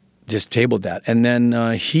just tabled that. And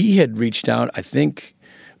then he had reached out. I think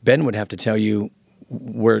Ben would have to tell you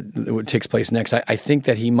where it takes place next. I think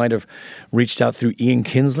that he might have reached out through Ian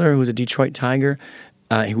Kinsler, who's a Detroit Tiger,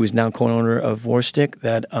 who is now co-owner of Warstick,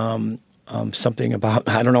 that something about,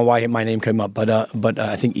 I don't know why my name came up, but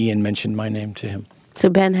I think Ian mentioned my name to him. So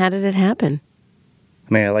Ben, how did it happen?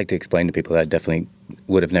 I mean, I like to explain to people that I definitely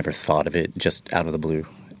would have never thought of it just out of the blue.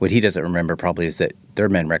 What he doesn't remember probably is that Third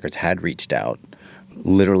Man Records had reached out,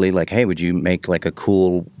 literally like, hey, would you make like a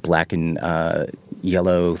cool black and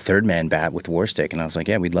yellow Third Man bat with Warstick? And I was like,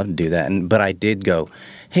 yeah, we'd love to do that. But I did go,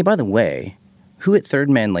 hey, by the way, who at Third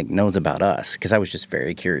Man knows about us? Because I was just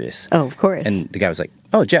very curious. Oh, of course. And the guy was like,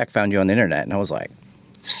 oh, Jack found you on the internet. And I was like,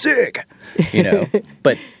 sick,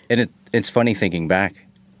 But it's funny thinking back.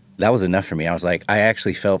 That was enough for me. I was like, I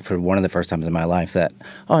actually felt for one of the first times in my life that,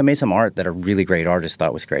 I made some art that a really great artist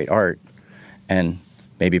thought was great art. And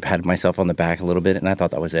maybe patted myself on the back a little bit, and I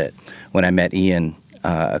thought that was it. When I met Ian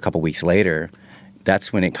a couple weeks later,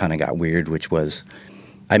 that's when it kind of got weird, which was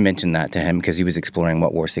I mentioned that to him because he was exploring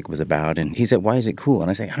what Warstick was about, and he said, why is it cool?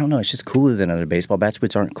 And I said, I don't know, it's just cooler than other baseball bats,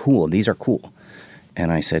 which aren't cool. These are cool.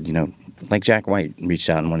 And I said, like Jack White reached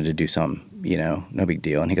out and wanted to do something, no big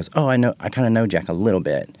deal. And he goes, oh, I kind of know Jack a little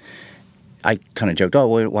bit. I kind of joked,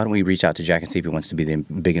 why don't we reach out to Jack and see if he wants to be the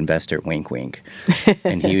big investor, wink, wink.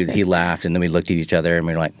 And he laughed, and then we looked at each other, and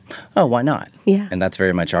we were like, oh, why not? Yeah. And that's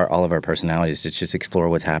very much all of our personalities, to just explore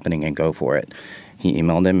what's happening and go for it. He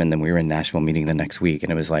emailed him, and then we were in Nashville meeting the next week,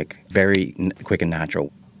 and it was like very quick and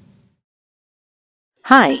natural.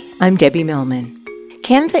 Hi, I'm Debbie Millman.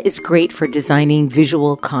 Canva is great for designing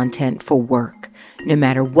visual content for work, no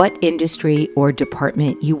matter what industry or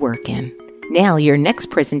department you work in. Now your next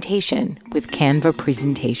presentation with Canva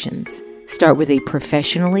Presentations. Start with a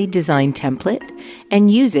professionally designed template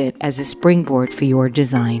and use it as a springboard for your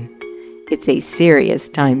design. It's a serious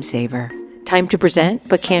time saver. Time to present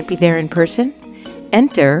but can't be there in person?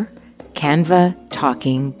 Enter Canva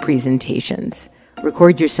Talking Presentations.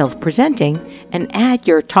 Record yourself presenting and add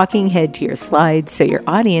your talking head to your slides so your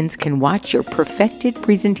audience can watch your perfected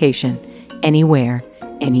presentation anywhere,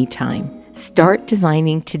 anytime. Start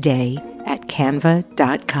designing today at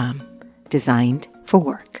canva.com. Designed for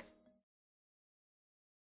work.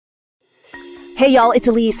 Hey, y'all, it's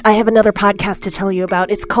Elise. I have another podcast to tell you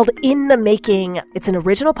about. It's called In the Making. It's an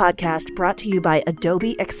original podcast brought to you by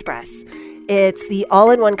Adobe Express. It's the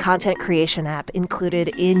all-in-one content creation app included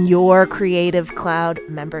in your Creative Cloud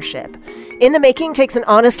membership. In the Making takes an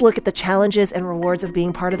honest look at the challenges and rewards of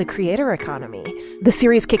being part of the creator economy. The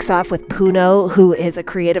series kicks off with Puno, who is a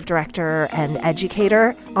creative director and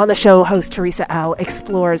educator. On the show, host Teresa Au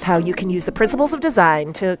explores how you can use the principles of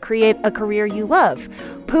design to create a career you love.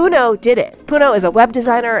 Puno did it. Puno is a web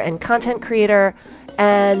designer and content creator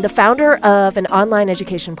and the founder of an online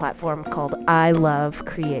education platform called I Love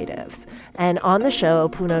Creatives. And on the show,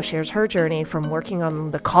 Puno shares her journey from working on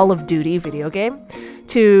the Call of Duty video game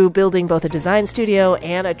to building both a design studio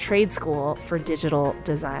and a trade school for digital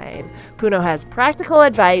design. Puno has practical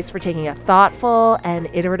advice for taking a thoughtful and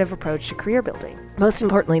iterative approach to career building. Most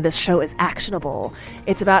importantly, this show is actionable.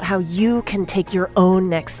 It's about how you can take your own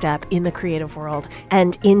next step in the creative world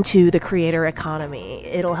and into the creator economy.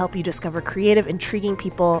 It'll help you discover creative, intriguing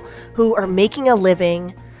people who are making a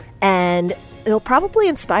living, and it'll probably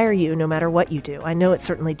inspire you no matter what you do. I know it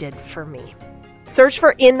certainly did for me. Search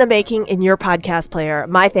for In the Making in your podcast player.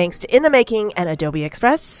 My thanks to In the Making and Adobe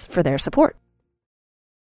Express for their support.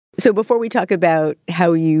 So before we talk about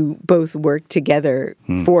how you both work together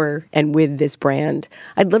for and with this brand,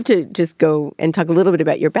 I'd love to just go and talk a little bit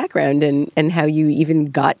about your background and how you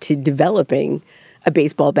even got to developing a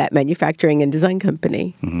baseball bat manufacturing and design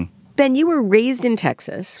company. Mm-hmm. Ben, you were raised in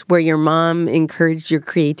Texas, where your mom encouraged your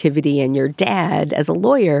creativity and your dad, as a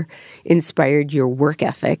lawyer, inspired your work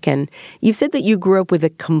ethic. And you've said that you grew up with a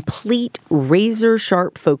complete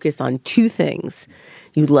razor-sharp focus on two things.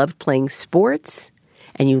 You loved playing sports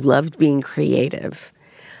and you loved being creative.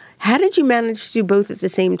 How did you manage to do both at the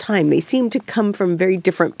same time? They seem to come from very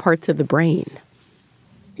different parts of the brain.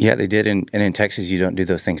 Yeah, they did. And in Texas, you don't do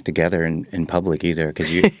those things together in public either,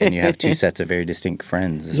 because you have two sets of very distinct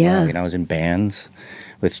friends as well. You know, I was in bands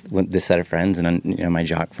with this set of friends, and then, my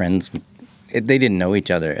jock friends, they didn't know each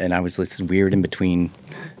other, and I was this weird in-between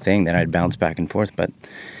thing that I'd bounce back and forth. But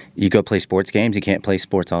you go play sports games, you can't play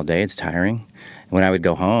sports all day, it's tiring. When I would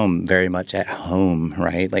go home, very much at home,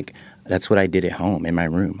 right? Like, that's what I did at home in my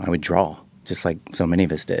room. I would draw, just like so many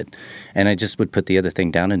of us did. And I just would put the other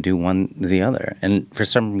thing down and do one or the other. And for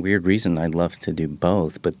some weird reason, I'd love to do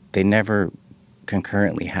both, but they never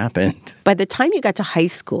concurrently happened. By the time you got to high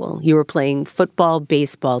school, you were playing football,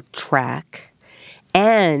 baseball, track,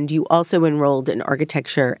 and you also enrolled in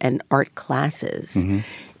architecture and art classes. Mm-hmm.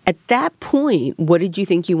 At that point, what did you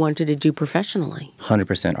think you wanted to do professionally?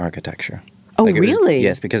 100% architecture. Oh, really?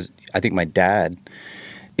 Yes, because I think my dad,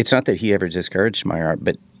 it's not that he ever discouraged my art,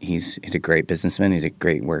 but he's a great businessman. He's a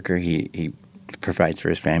great worker. He provides for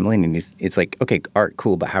his family. And it's like, okay, art,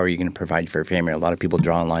 cool, but how are you going to provide for your family? A lot of people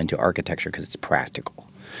draw a line to architecture because it's practical.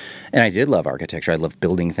 And I did love architecture. I love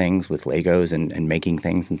building things with Legos and making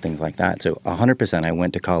things and things like that. So 100% I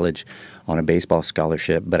went to college on a baseball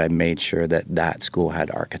scholarship, but I made sure that school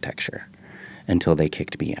had architecture until they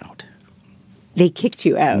kicked me out. They kicked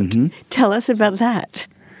you out. Mm-hmm. Tell us about that.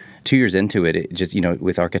 2 years into it, it just,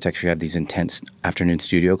 with architecture, you have these intense afternoon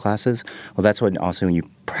studio classes. Well, that's when you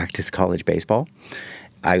practice college baseball.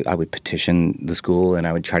 I would petition the school and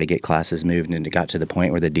I would try to get classes moved, and it got to the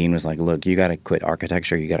point where the dean was like, look, you got to quit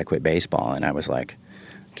architecture, you got to quit baseball. And I was like,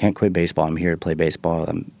 can't quit baseball. I'm here to play baseball.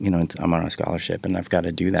 I'm on a scholarship and I've got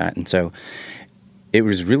to do that. And so it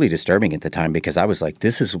was really disturbing at the time, because I was like,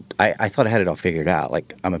 I thought I had it all figured out.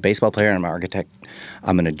 Like, I'm a baseball player and I'm an architect.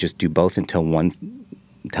 I'm going to just do both until one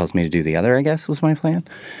tells me to do the other, I guess, was my plan.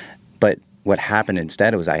 But what happened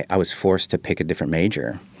instead was I was forced to pick a different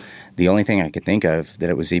major. The only thing I could think of that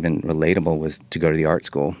it was even relatable was to go to the art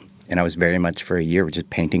school. And I was very much for a year just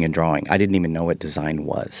painting and drawing. I didn't even know what design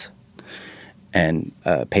was. And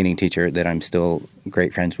a painting teacher that I'm still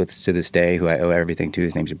great friends with to this day, who I owe everything to,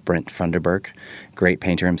 his name's Brent Funderburk, great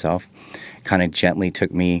painter himself, kind of gently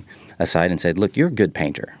took me aside and said, look, you're a good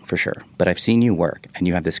painter, for sure, but I've seen you work, and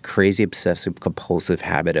you have this crazy obsessive-compulsive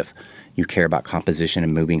habit of you care about composition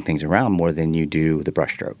and moving things around more than you do the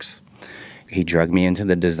brushstrokes. He drugged me into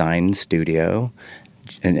the design studio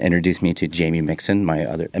and introduced me to Jamie Mixon, my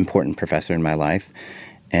other important professor in my life,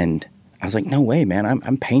 and I was like, no way, man,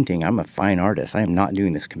 I'm painting. I'm a fine artist. I am not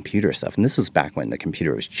doing this computer stuff. And this was back when the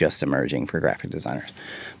computer was just emerging for graphic designers.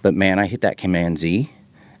 But, man, I hit that Command-Z,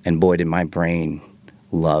 and boy, did my brain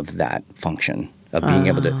love that function of being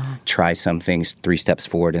able to try some things 3 steps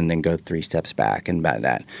forward and then go 3 steps back and about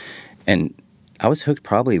that. And I was hooked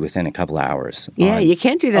probably within a couple hours. Yeah, you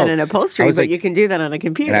can't do that in upholstery, but you can do that on a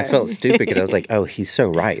computer. And I felt stupid because I was like, oh, he's so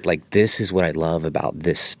right. Like, this is what I love about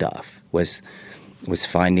this stuff, was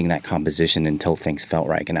finding that composition until things felt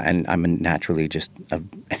right. And I'm naturally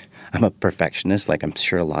I'm a perfectionist, like I'm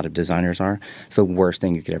sure a lot of designers are. It's the worst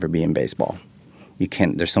thing you could ever be in baseball.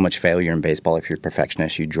 There's so much failure in baseball. If you're a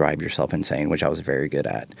perfectionist, you drive yourself insane, which I was very good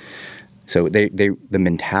at. So the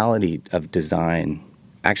mentality of design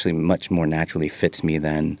actually much more naturally fits me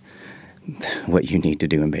than what you need to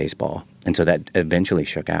do in baseball. And so that eventually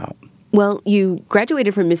shook out. Well, you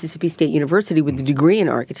graduated from Mississippi State University with a degree in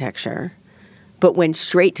architecture, but went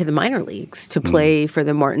straight to the minor leagues to play for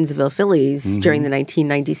the Martinsville Phillies during the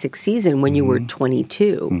 1996 season when you were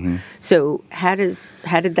 22. So how did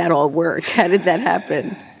that all work? How did that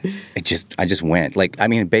happen? I just went. Like, I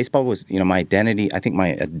mean, baseball was, my identity. I think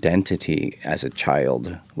my identity as a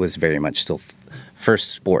child was very much still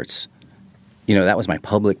first sports. That was my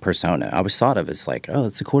public persona. I was thought of as like, oh,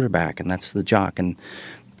 it's the quarterback and that's the jock, and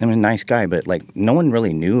I'm a nice guy, but like no one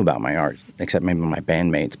really knew about my art except maybe my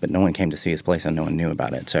bandmates, but no one came to see his place and no one knew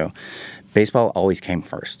about it. So baseball always came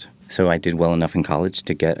first. So I did well enough in college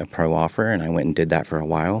to get a pro offer, and I went and did that for a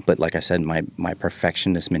while. But like I said, my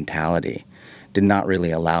perfectionist mentality did not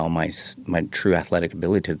really allow my true athletic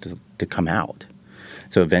ability to come out.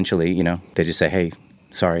 So eventually, they just say, hey,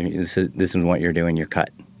 sorry, this is what you're doing, you're cut.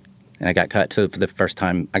 And I got cut. So for the first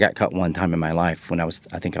time, I got cut one time in my life when I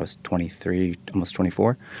think I was 23, almost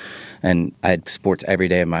 24. And I had sports every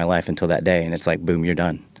day of my life until that day. And it's like, boom, you're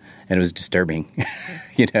done. And it was disturbing,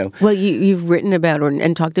 Well, you've written about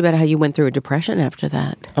and talked about how you went through a depression after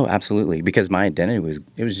that. Oh, absolutely. Because my identity was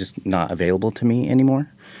just not available to me anymore.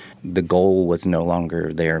 The goal was no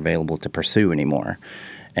longer there available to pursue anymore.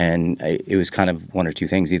 And it was kind of one or two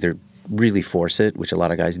things. Either really force it, which a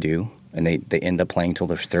lot of guys do, and they end up playing till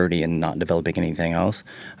they're 30 and not developing anything else.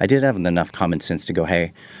 I did have enough common sense to go,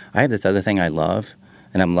 hey, I have this other thing I love,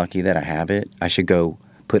 and I'm lucky that I have it. I should go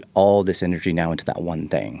put all this energy now into that one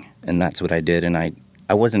thing. And that's what I did. And I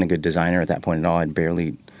wasn't a good designer at that point at all. I'd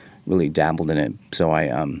barely really dabbled in it. So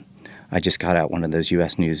I just got out one of those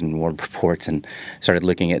U.S. News and World Reports and started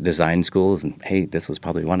looking at design schools. And, hey, this was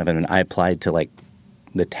probably one of them. And I applied to, like,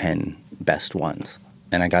 the 10 best ones.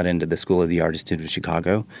 And I got into the School of the Art Institute of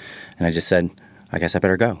Chicago. And I just said, I guess I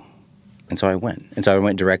better go. And so I went. And so I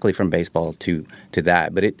went directly from baseball to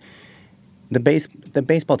that. But the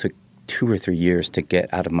baseball took 2 or 3 years to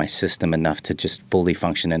get out of my system enough to just fully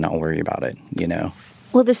function and not worry about it,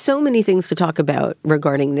 Well, there's so many things to talk about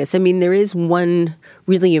regarding this. I mean, there is one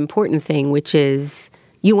really important thing, which is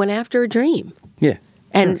you went after a dream. Yeah.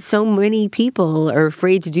 And so many people are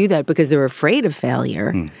afraid to do that because they're afraid of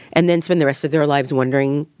failure and then spend the rest of their lives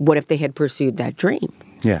wondering what if they had pursued that dream.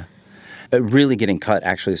 Yeah. Really getting cut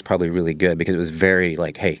actually is probably really good because it was very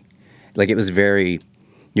like, hey, like it was very,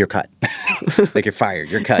 you're cut. Like you're fired,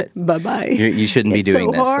 you're cut. Bye-bye. You shouldn't be doing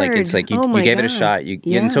so this. Hard. Like it's like you gave it a shot.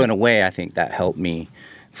 And so in a way, I think that helped me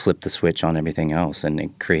flip the switch on everything else.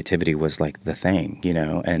 And creativity was like the thing,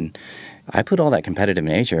 And I put all that competitive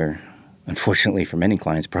nature, unfortunately for many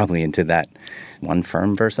clients, probably into that one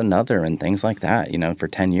firm versus another and things like that. For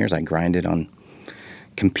 10 years, I grinded on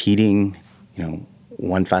competing,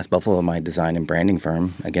 one Fast Buffalo, my design and branding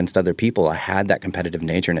firm, against other people. I had that competitive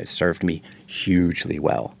nature, and it served me hugely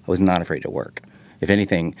well. I was not afraid to work. If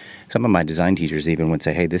anything, some of my design teachers even would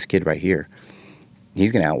say, hey, this kid right here,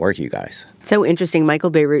 he's going to outwork you guys. So interesting. Michael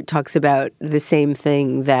Bierut talks about the same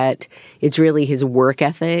thing, that it's really his work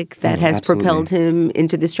ethic that has propelled him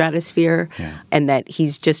into the stratosphere, and that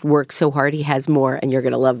he's just worked so hard he has more, and you're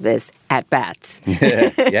going to love this, at-bats.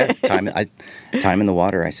 Yeah. Time in the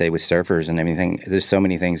water, I say, with surfers and everything. There's so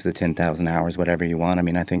many things, the 10,000 hours, whatever you want. I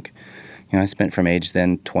mean, I think, I spent from age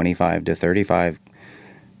then 25 to 35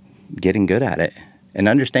 getting good at it and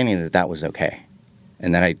understanding that was okay.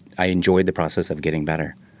 And that I enjoyed the process of getting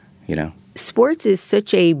better, Sports is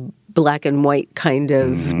such a black and white kind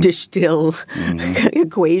of distill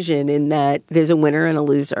equation in that there's a winner and a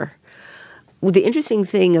loser. Well, the interesting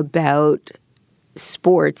thing about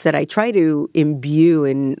sports that I try to imbue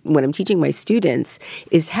in when I'm teaching my students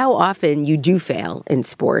is how often you do fail in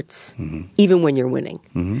sports, even when you're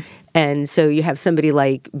winning. And so you have somebody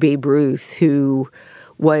like Babe Ruth, who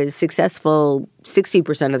was successful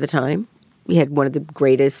 60% of the time. He had one of the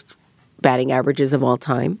greatest batting averages of all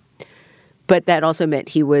time. But that also meant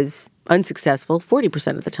he was unsuccessful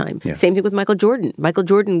 40% of the time. Yeah. Same thing with Michael Jordan. Michael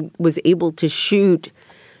Jordan was able to shoot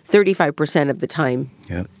 35% of the time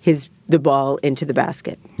the ball into the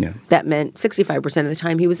basket. Yeah. That meant 65% of the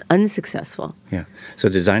time he was unsuccessful. Yeah. So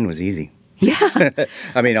design was easy. Yeah.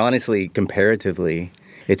 I mean, honestly, comparatively,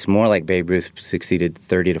 it's more like Babe Ruth succeeded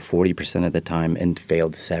 30 to 40% of the time and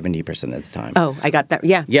failed 70% of the time. Oh, I got that.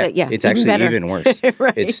 Yeah. Yeah. It's actually even worse.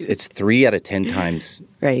 Right. It's 3 out of 10 times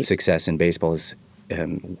success in baseball is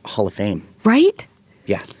Hall of Fame. Right?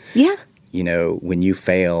 Yeah. Yeah. When you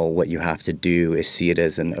fail, what you have to do is see it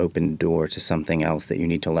as an open door to something else that you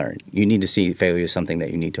need to learn. You need to see failure as something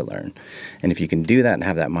that you need to learn. And if you can do that and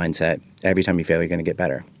have that mindset, every time you fail, you're going to get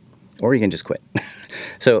better. Or you can just quit.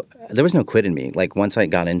 So there was no quit in me. Like once I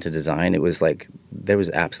got into design, it was like there was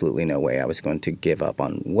absolutely no way I was going to give up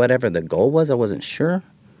on whatever the goal was. I wasn't sure,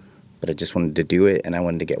 but I just wanted to do it. And I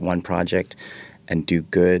wanted to get one project and do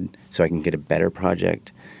good so I can get a better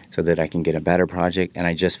project so that I can get a better project. And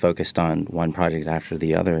I just focused on one project after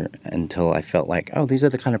the other until I felt like, oh, these are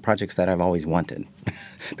the kind of projects that I've always wanted.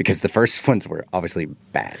 Because the first ones were obviously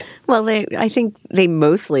bad. Well, I think they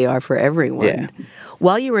mostly are for everyone. Yeah.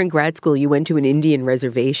 While you were in grad school, you went to an Indian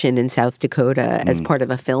reservation in South Dakota as part of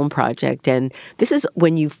a film project. And this is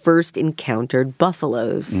when you first encountered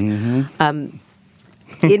buffaloes. Mm-hmm.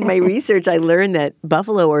 In my research, I learned that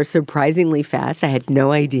buffalo are surprisingly fast. I had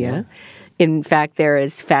no idea. In fact, they're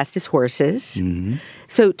as fast as horses. Mm-hmm.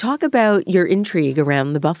 So talk about your intrigue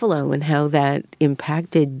around the buffalo and how that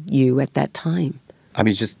impacted you at that time. I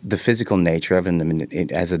mean, just the physical nature of them,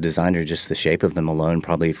 as a designer, just the shape of them alone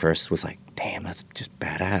probably first was like, damn, that's just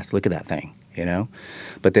badass. Look at that thing, you know?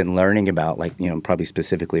 But then learning about, like, you know, probably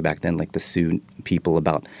specifically back then, like the Sioux people,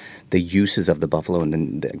 about the uses of the buffalo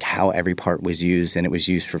and then how every part was used, and it was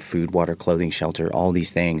used for food, water, clothing, shelter, all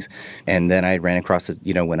these things. And then I ran across it,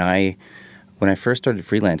 you know, when I first started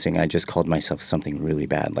freelancing, I just called myself something really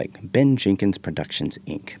bad, like Ben Jenkins Productions,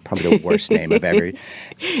 Inc. Probably the worst name I've ever.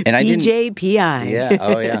 And I BJPI. Yeah.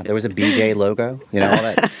 Oh, yeah. There was a BJ logo. You know, all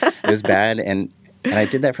that. It was bad. And I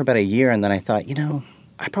did that for about a year, and then I thought, you know,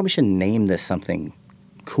 I probably should name this something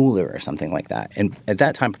cooler or something like that. And at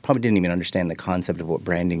that time, I probably didn't even understand the concept of what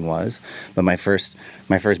branding was. But my first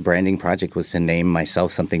branding project was to name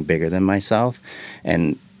myself something bigger than myself,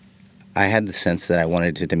 and I had the sense that I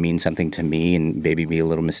wanted it to mean something to me and maybe be a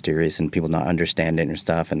little mysterious and people not understand it and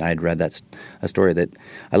stuff. And I had read a story that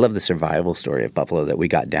I love, the survival story of buffalo, that we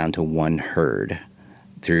got down to one herd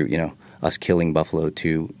through, you know, us killing buffalo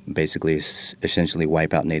to basically essentially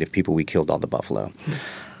wipe out native people. We killed all the buffalo.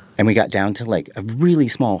 And we got down to like a really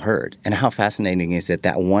small herd. And how fascinating is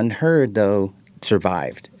that one herd, though,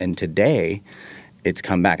 survived. And today, it's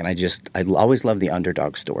come back, and I always love the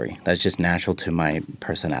underdog story. That's just natural to my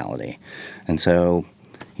personality. And so,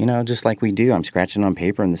 you know, just like we do, I'm scratching on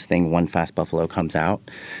paper, and this thing, one fast buffalo, comes out.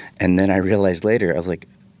 And then I realized later, I was like,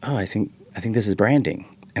 oh, I think this is branding.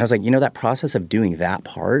 And I was like, you know, that process of doing that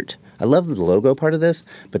part, I love the logo part of this,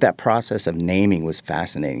 but that process of naming was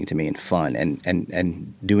fascinating to me and fun,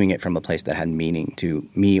 and doing it from a place that had meaning to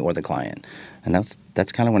me or the client. And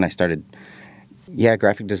that's kind of when I started. Yeah,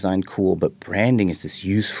 graphic design, cool, but branding is this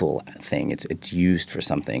useful thing. It's used for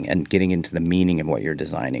something, and getting into the meaning of what you're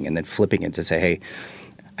designing, and then flipping it to say, hey,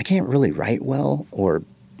 I can't really write well or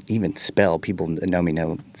even spell. People that know me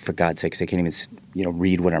know, for God's sakes, they can't even, you know,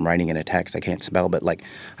 read what I'm writing in a text. I can't spell, but like,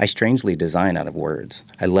 I strangely design out of words.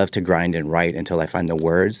 I love to grind and write until I find the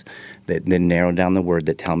words that then narrow down the word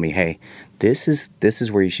that tell me, hey, this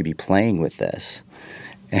is where you should be playing with this.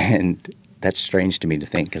 And that's strange to me to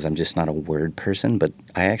think, because I'm just not a word person, but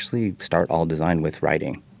I actually start all design with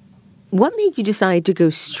writing. What made you decide to go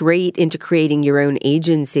straight into creating your own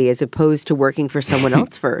agency as opposed to working for someone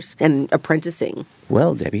else first and apprenticing?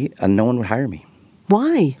 Well, Debbie, no one would hire me.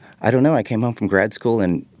 Why? I don't know. I came home from grad school,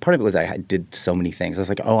 and part of it was I did so many things. I was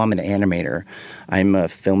like, oh, I'm an animator. I'm a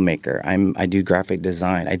filmmaker. I do graphic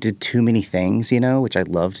design. I did too many things, you know, which I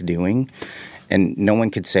loved doing. And no one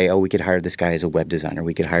could say, oh, we could hire this guy as a web designer.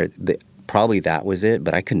 We could hire probably that was it,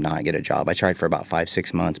 but I could not get a job. I tried for about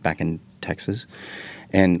 5-6 months back in Texas,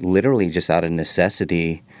 and literally just out of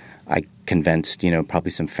necessity, I convinced, you know,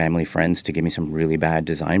 probably some family friends to give me some really bad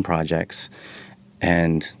design projects,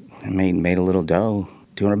 and I made a little dough,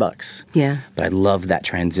 $200. Yeah. But I loved that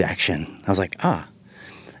transaction. I was like,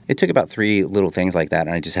 it took about 3 little things like that,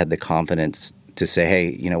 and I just had the confidence to say,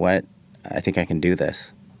 hey, you know what? I think I can do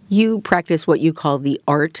this. You practice what you call the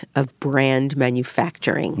art of brand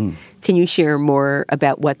manufacturing. Can you share more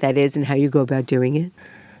about what that is and how you go about doing it?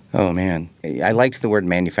 Oh, man. I liked the word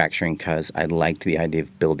manufacturing because I liked the idea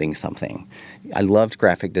of building something. I loved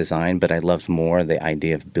graphic design, but I loved more the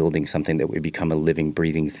idea of building something that would become a living,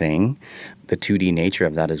 breathing thing. The 2D nature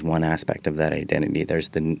of that is one aspect of that identity. There's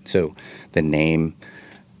the name,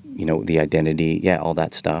 you know, the identity, yeah, all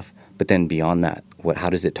that stuff. But then beyond that, how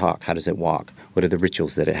does it talk? How does it walk? What are the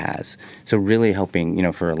rituals that it has? So really helping, you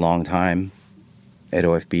know, for a long time at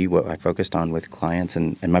OFB, what I focused on with clients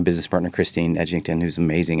and my business partner, Christine Edgington, who's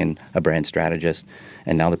amazing and a brand strategist,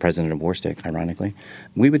 and now the president of Warstick, ironically.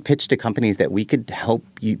 We would pitch to companies that we could help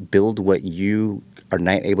you build what you are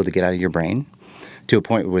not able to get out of your brain to a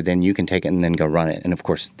point where then you can take it and then go run it. And of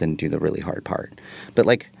course, then do the really hard part. But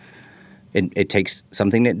like, it takes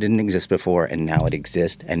something that didn't exist before, and now it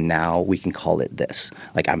exists, and now we can call it this.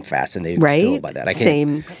 Like, I'm fascinated still by that.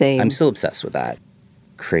 Same. I'm still obsessed with that.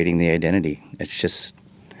 Creating the identity. It's just,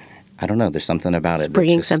 I don't know. There's something about it.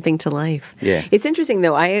 Bringing something to life. Yeah. It's interesting,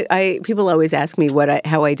 though. People always ask me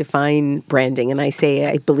how I define branding, and I say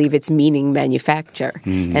I believe it's meaning manufacture.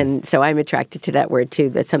 Mm-hmm. And so I'm attracted to that word, too.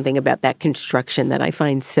 That's something about that construction that I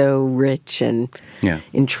find so rich and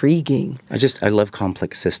intriguing. I love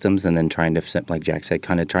complex systems, and then trying to, like Jack said,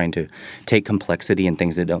 kind of trying to take complexity and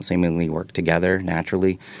things that don't seemingly work together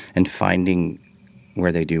naturally and finding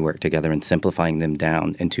where they do work together and simplifying them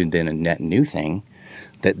down into then a net new thing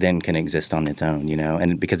that then can exist on its own,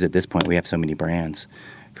 And because at this point we have so many brands,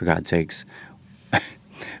 for God's sakes,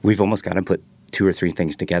 we've almost got to put 2 or 3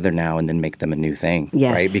 things together now and then make them a new thing,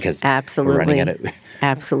 yes, right? Because absolutely. we're running out of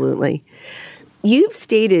Absolutely. You've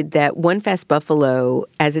stated that One Fast Buffalo,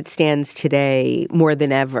 as it stands today, more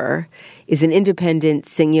than ever, is an independent,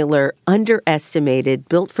 singular, underestimated,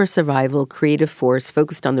 built for survival, creative force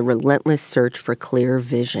focused on the relentless search for clear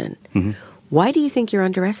vision. Mm-hmm. Why do you think you're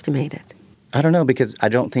underestimated? I don't know, because I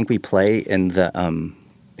don't think we play in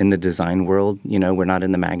the design world. We're not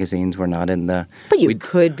in the magazines. We're not in the... But you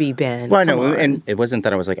could be, Ben. Well, I know, and it wasn't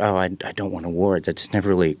that I was like, I don't want awards. It just never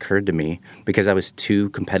really occurred to me because I was too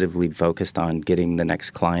competitively focused on getting the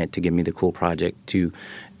next client to give me the cool project to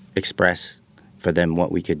express for them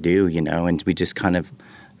what we could do, and we just kind of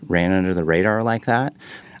ran under the radar like that.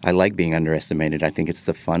 I like being underestimated. I think it's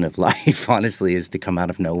the fun of life, honestly, is to come out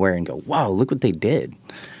of nowhere and go, wow, look what they did.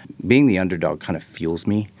 Being the underdog kind of fuels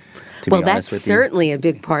me, to be honest with you. Well, that's certainly a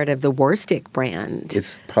big part of the Warstic brand.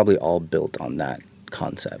 It's probably all built on that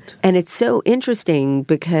concept. And it's so interesting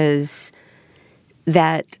because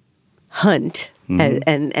that hunt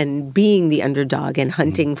and being the underdog and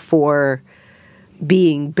hunting for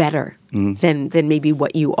being better than maybe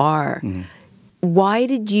what you are. Why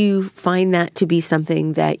did you find that to be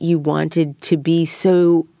something that you wanted to be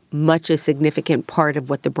so much a significant part of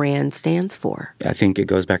what the brand stands for? I think it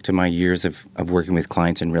goes back to my years of working with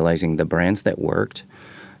clients and realizing the brands that worked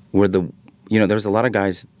were there was a lot of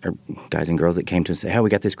guys and girls that came to us and say, we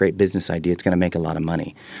got this great business idea. It's going to make a lot of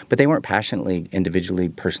money. But they weren't passionately, individually,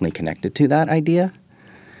 personally connected to that idea.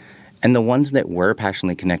 And the ones that were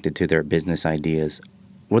passionately connected to their business ideas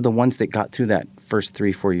were the ones that got through that first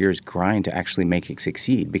 3-4 years grind to actually make it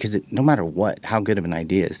succeed. Because no matter how good of an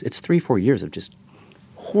idea is, it's 3-4 years of just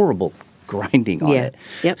horrible grinding on it.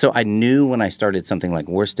 Yep. So I knew when I started something like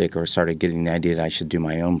Warstic or started getting the idea that I should do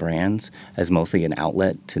my own brands as mostly an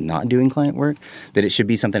outlet to not doing client work, that it should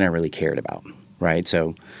be something I really cared about, right?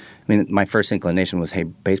 So, my first inclination was, hey,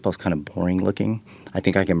 baseball's kind of boring looking. I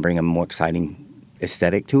think I can bring a more exciting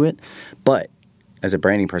aesthetic to it. But as a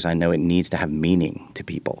branding person, I know it needs to have meaning to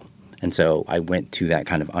people. And so I went to that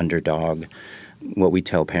kind of underdog. What we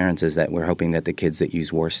tell parents is that we're hoping that the kids that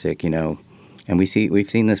use Warstic, and we've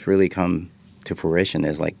seen this really come to fruition,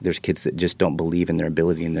 is like there's kids that just don't believe in their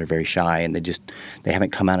ability and they're very shy and they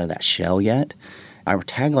haven't come out of that shell yet. Our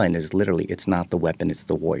tagline is literally, it's not the weapon, it's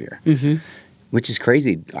the warrior. Mm-hmm. Which is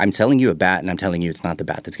crazy. I'm selling you a bat and I'm telling you it's not the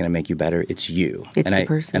bat that's going to make you better, it's you. It's the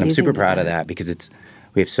person. And I'm super proud of that because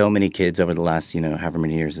we have so many kids over the last, however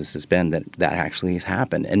many years this has been that actually has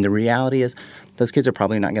happened. And the reality is those kids are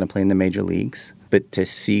probably not going to play in the major leagues. But to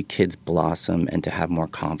see kids blossom and to have more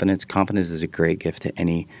confidence is a great gift to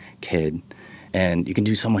any kid. And you can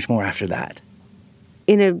do so much more after that.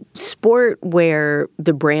 In a sport where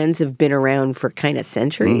the brands have been around for kind of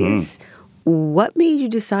centuries, what made you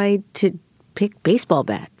decide to pick baseball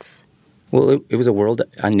bats? Well, it was a world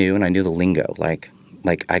I knew, and I knew the lingo. Like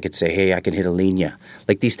I could say, hey, I can hit a linea.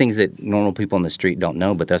 Like these things that normal people on the street don't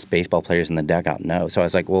know, but us baseball players in the dugout know. So I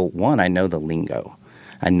was like, well, one, I know the lingo.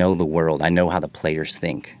 I know the world. I know how the players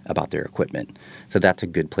think about their equipment. So that's a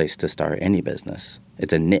good place to start any business.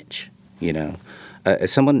 It's a niche,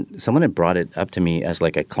 Someone had brought it up to me as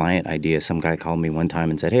like a client idea. Some guy called me one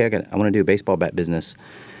time and said, hey, I want to do a baseball bat business.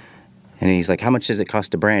 And he's like, how much does it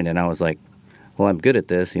cost to brand? And I was like, well, I'm good at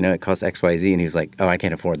this. It costs X, Y, Z. And he was like, oh, I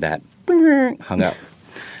can't afford that. Hung up.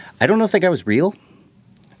 I don't know if that guy was real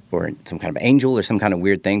or some kind of angel or some kind of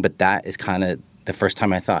weird thing, but that is kind of the first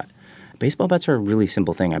time I thought, baseball bats are a really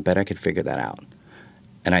simple thing. I bet I could figure that out.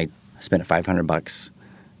 And I spent $500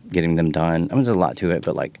 getting them done. There's a lot to it,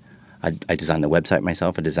 but I designed the website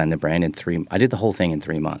myself. I designed the brand I did the whole thing in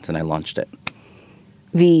 3 months, and I launched it.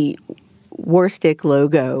 The Warstic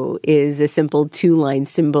logo is a simple 2-line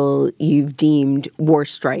symbol you've deemed war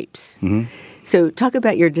stripes. Mm-hmm. So talk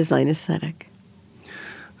about your design aesthetic.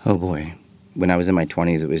 Oh, boy. When I was in my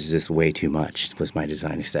 20s, it was just way too much was my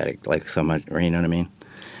design aesthetic. Like so much, you know what I mean?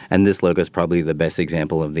 And this logo is probably the best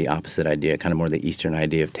example of the opposite idea, kind of more the Eastern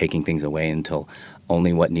idea of taking things away until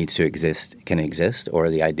only what needs to exist can exist, or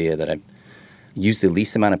the idea that I use the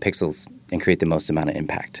least amount of pixels and create the most amount of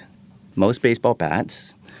impact. Most baseball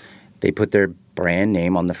bats they put their brand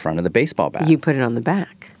name on the front of the baseball bat. You put it on the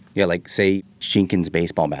back. Yeah, like say Jenkins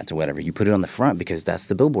baseball bats or whatever. You put it on the front because that's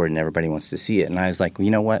the billboard and everybody wants to see it. And I was like, well,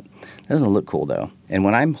 you know what? That doesn't look cool though. And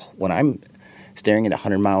when I'm staring at a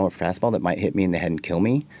 100-mile fastball that might hit me in the head and kill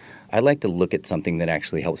me, I like to look at something that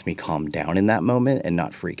actually helps me calm down in that moment and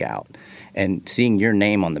not freak out. And seeing your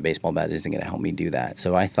name on the baseball bat isn't going to help me do that.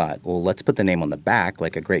 So I thought, well, let's put the name on the back,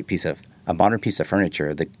 like a modern piece of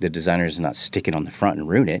furniture. The designer does not stick it on the front and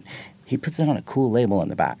ruin it. He puts it on a cool label on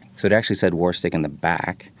the back. So it actually said Warstic in the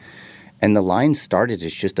back. And the line started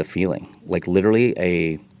as just a feeling, like literally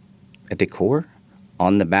a decor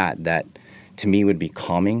on the bat that to me would be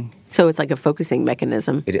calming. So it's like a focusing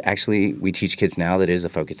mechanism. It actually, we teach kids now that it is a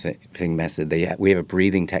focusing method. We have a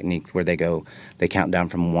breathing technique where they count down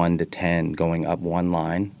from 1 to 10, going up one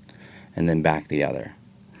line and then back the other.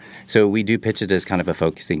 So we do pitch it as kind of a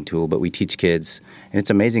focusing tool, but we teach kids, and it's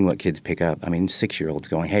amazing what kids pick up. I mean, 6-year-olds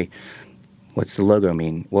going, hey, what's the logo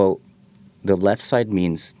mean? Well, the left side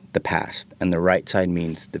means the past, and the right side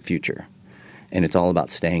means the future. And it's all about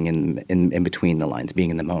staying in between the lines, being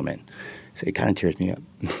in the moment. So it kind of tears me up.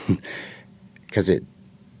 Because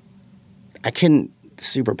I couldn't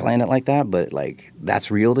super plan it like that, but like that's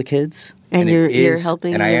real to kids. And you're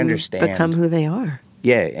helping and them I understand, become who they are.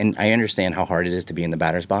 Yeah, and I understand how hard it is to be in the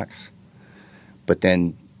batter's box. But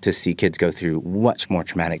then to see kids go through much more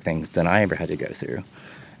traumatic things than I ever had to go through.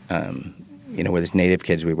 Where there's native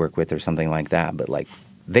kids we work with or something like that. But like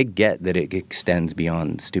they get that it extends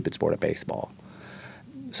beyond stupid sport of baseball.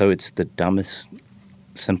 So it's the dumbest,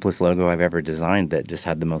 simplest logo I've ever designed that just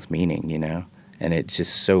had the most meaning, And it's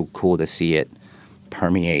just so cool to see it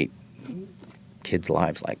permeate kids'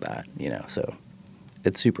 lives like that, So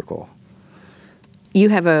it's super cool. You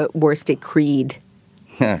have a Warstic Creed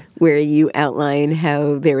where you outline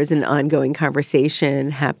how there is an ongoing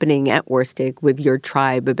conversation happening at Warstic with your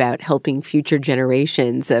tribe about helping future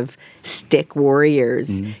generations of stick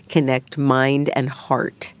warriors connect mind and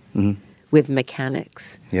heart with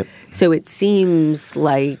mechanics. Yep. So it seems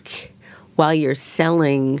like while you're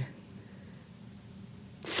selling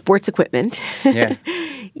sports equipment, yeah.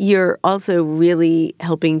 you're also really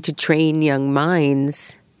helping to train young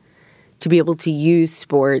minds to be able to use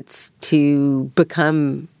sports to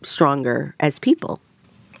become stronger as people.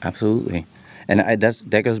 Absolutely. And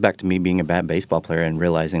that goes back to me being a bad baseball player and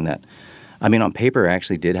realizing that, on paper, I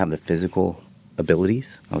actually did have the physical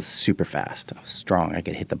abilities. I was super fast. I was strong. I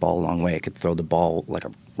could hit the ball a long way. I could throw the ball like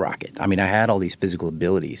a rocket. I had all these physical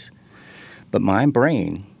abilities. But my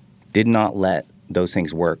brain did not let those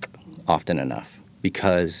things work often enough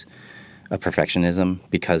because of perfectionism,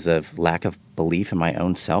 because of lack of belief in my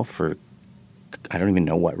own self for I don't even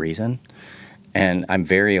know what reason. And I'm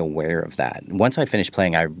very aware of that. Once I finished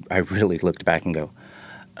playing, I really looked back and go,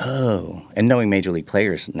 oh. And knowing Major League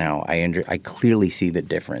players now, I clearly see the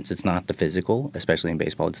difference. It's not the physical, especially in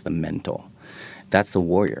baseball. It's the mental. That's the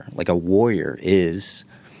warrior. Like a warrior is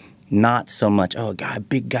not so much, oh, a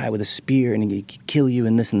big guy with a spear and he can kill you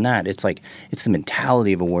and this and that. It's like, it's the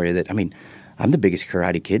mentality of a warrior that, I'm the biggest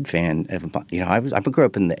Karate Kid fan. I grew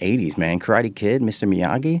up in the 80s, man. Karate Kid, Mr.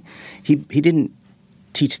 Miyagi, he didn't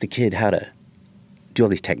teach the kid how to do all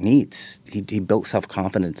these techniques. He built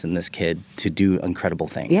self-confidence in this kid to do incredible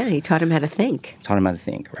things. Yeah, he taught him how to think.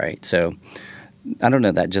 Right? So, I don't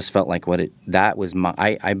know, that just felt like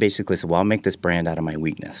I basically said, well, I'll make this brand out of my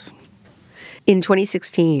weakness. In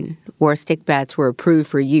 2016, Warstic bats were approved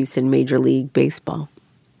for use in Major League Baseball.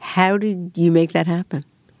 How did you make that happen?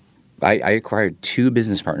 I acquired 2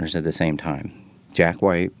 business partners at the same time, Jack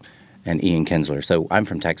White and Ian Kinsler. So I'm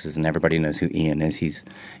from Texas, and everybody knows who Ian is. He's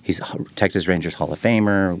Texas Rangers Hall of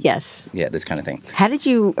Famer. Yes. Yeah, this kind of thing. How did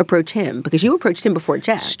you approach him? Because you approached him before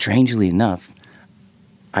Jack. Strangely enough,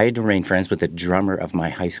 I had remained friends with the drummer of my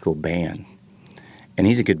high school band, and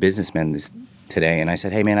he's a good businessman today. And I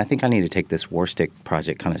said, hey, man, I think I need to take this Warstic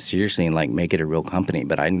project kind of seriously and make it a real company,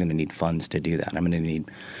 but I'm going to need funds to do that. I'm going to need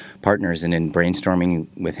partners. And in brainstorming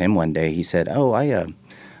with him one day, he said, oh,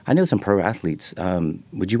 I know some pro athletes.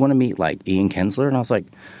 Would you want to meet Ian Kinsler? And I was like,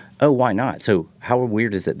 oh, why not? So how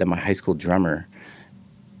weird is it that my high school drummer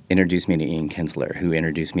introduced me to Ian Kinsler, who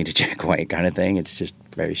introduced me to Jack White, kind of thing? It's just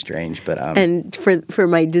very strange. But and for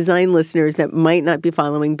my design listeners that might not be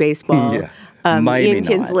following baseball, yeah. Ian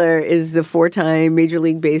Kinsler is the 4-time Major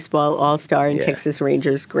League Baseball All-Star and Texas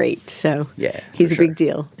Rangers great. So he's a big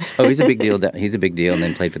deal. Oh, he's a big deal. He's a big deal, and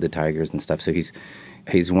then played for the Tigers and stuff. So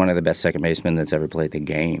he's one of the best second basemen that's ever played the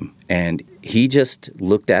game. And he just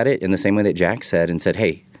looked at it in the same way that Jack said and said,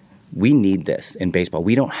 hey, we need this in baseball.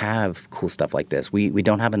 We don't have cool stuff like this. We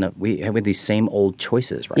don't have enough. We have these same old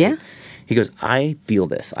choices, right? Yeah. He goes, I feel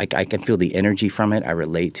this. I can feel the energy from it. I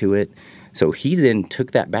relate to it. So he then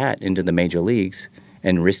took that bat into the major leagues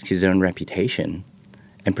and risked his own reputation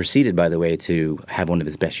and proceeded, by the way, to have one of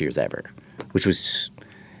his best years ever, which was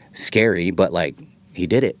scary, but like he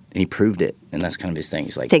did it and he proved it. And that's kind of his thing.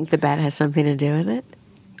 He's like, Think the bat has something to do with it?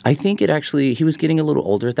 I think it actually, he was getting a little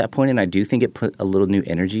older at that point, and I do think it put a little new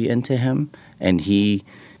energy into him. And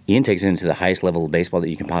Ian takes it into the highest level of baseball that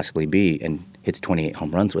you can possibly be and hits 28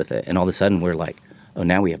 home runs with it. And all of a sudden we're like, oh,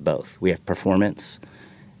 now we have both. We have performance,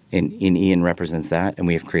 and Ian represents that, and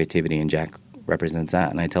we have creativity, and Jack represents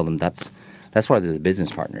that. And I tell them that's why they're the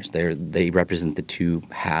business partners. They represent the two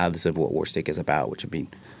halves of what Warstic is about, which would be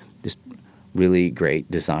just really great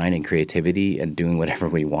design and creativity and doing whatever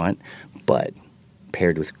we want, but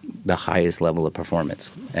paired with the highest level of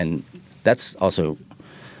performance. And that's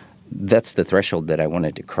the threshold that I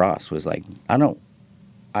wanted to cross, was like, I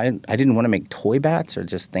didn't want to make toy bats or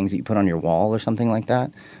just things that you put on your wall or something like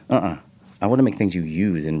that. I want to make things you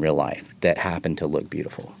use in real life that happen to look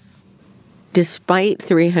beautiful. Despite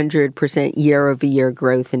 300% year-over-year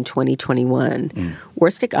growth in 2021,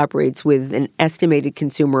 Warstic operates with an estimated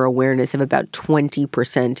consumer awareness of about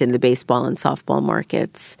 20% in the baseball and softball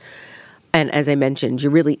markets. And as I mentioned,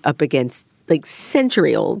 you're really up against like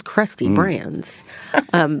century-old crusty brands.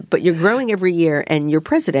 But you're growing every year, and your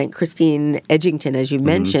president, Christine Edgington, as you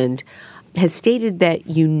mentioned, has stated that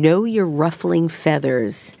you know you're ruffling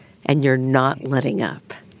feathers and you're not letting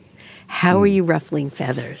up. How are you ruffling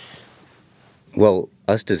feathers? Well,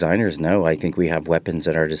 us designers know, I think we have weapons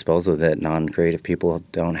at our disposal that non-creative people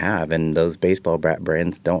don't have, and those baseball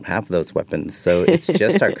brands don't have those weapons. So it's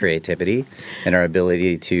just our creativity and our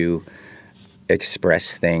ability to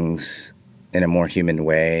express things in a more human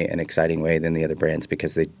way, an exciting way than the other brands,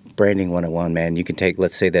 because the branding 101, man, you can take,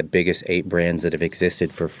 let's say, the biggest 8 brands that have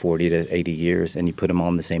existed for 40 to 80 years, and you put them all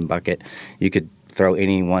in the same bucket. You could throw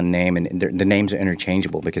any one name, and the names are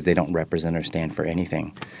interchangeable because they don't represent or stand for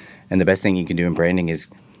anything. And the best thing you can do in branding is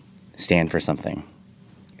stand for something.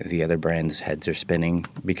 The other brands' heads are spinning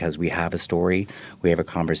because we have a story, we have a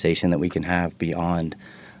conversation that we can have beyond,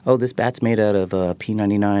 oh, this bat's made out of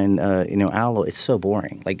P99, alloy. It's so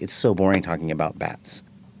boring. Like, it's so boring talking about bats.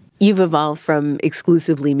 You've evolved from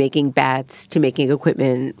exclusively making bats to making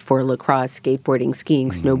equipment for lacrosse, skateboarding,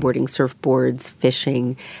 skiing, snowboarding, surfboards,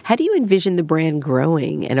 fishing. How do you envision the brand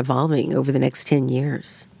growing and evolving over the next 10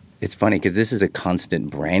 years? It's funny because this is a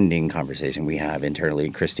constant branding conversation we have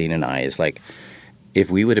internally, Christine and I. Is like,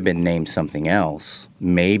 if we would have been named something else,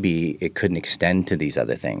 maybe it couldn't extend to these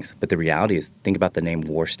other things. But the reality is, think about the name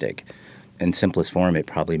Warstic. In simplest form, it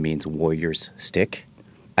probably means warrior's stick.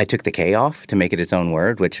 I took the K off to make it its own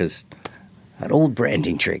word, which is an old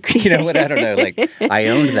branding trick. You know what? I don't know. Like, I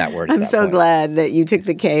owned that word. I'm so glad that you took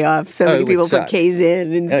the K off. So many people put K's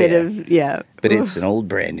in instead of. But it's an old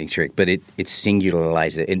branding trick. But it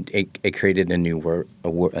singularized it. It created a new word.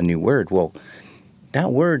 A new word. Well,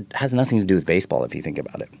 that word has nothing to do with baseball if you think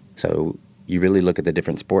about it. So you really look at the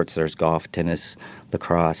different sports. There's golf, tennis,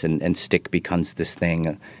 lacrosse, and stick becomes this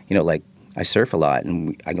thing. Like I surf a lot,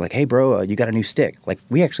 and I'm like, hey, bro, you got a new stick. Like,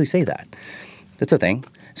 we actually say that. That's a thing.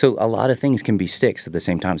 So a lot of things can be sticks at the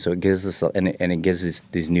same time. So it gives us, and it gives us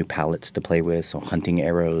these new palettes to play with. So hunting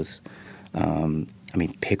arrows,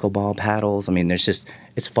 pickleball paddles. There's just,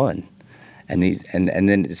 it's fun. And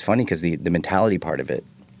then it's funny because the mentality part of it,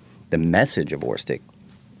 the message of Warstic,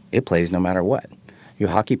 it plays no matter what. You're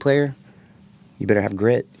a hockey player, you better have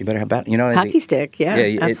grit. You better have battle. Hockey stick,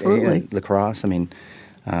 absolutely. Lacrosse.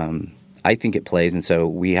 I think it plays, and so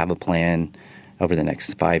we have a plan over the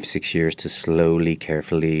next 5-6 years to slowly,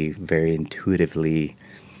 carefully, very intuitively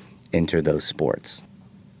enter those sports.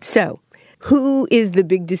 So, who is the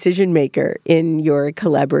big decision maker in your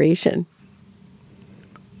collaboration?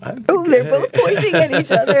 They're both pointing at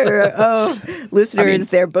each other. Oh, listeners,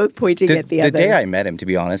 they're both pointing at the other. The day I met him, to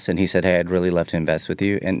be honest, and he said, hey, I'd really love to invest with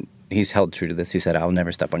you, and he's held true to this. He said, I'll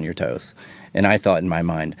never step on your toes. And I thought in my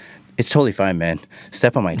mind, it's totally fine, man.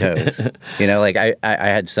 Step on my toes. I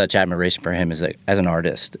had such admiration for him as an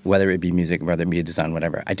artist, whether it be music, whether it be design,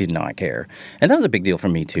 whatever. I did not care. And that was a big deal for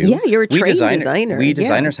me, too. Yeah, you're a trained designer. We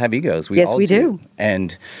designers have egos. Yes, we do.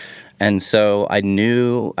 And so I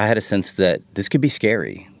knew, I had a sense that this could be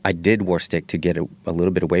scary. I did Warstic to get a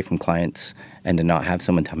little bit away from clients and to not have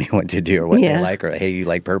someone tell me what to do or what they like, or, hey, you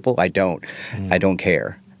like purple? I don't. I don't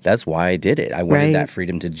care. That's why I did it. I wanted that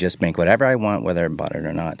freedom to just make whatever I want, whether I bought it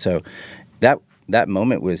or not. So that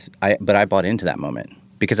moment was, but I bought into that moment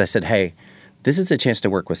because I said, hey, this is a chance to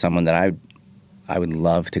work with someone that I would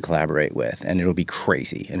love to collaborate with, and it'll be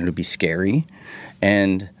crazy, and it'll be scary,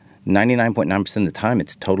 and 99.9% of the time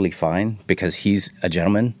it's totally fine because he's a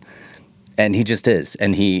gentleman, And he just is.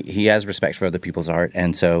 And he has respect for other people's art.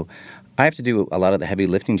 And so I have to do a lot of the heavy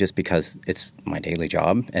lifting just because it's my daily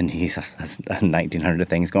job, and he has 1,900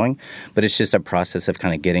 things going. But it's just a process of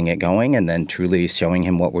kind of getting it going and then truly showing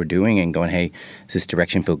him what we're doing and going, hey, does this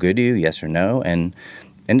direction feel good to you? Yes or no? And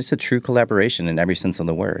it's a true collaboration in every sense of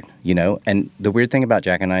the word, you know? And the weird thing about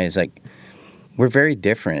Jack and I is, like, we're very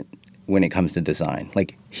different when it comes to design.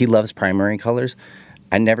 Like, he loves primary colors.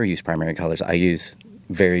 I never use primary colors. I use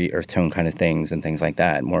very earth tone kind of things and things like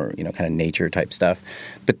that, more, you know, kind of nature type stuff.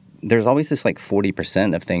 But there's always this like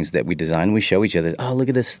 40% of things that we design. We show each other, oh, look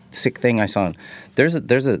at this sick thing I saw. There's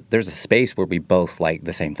a space where we both like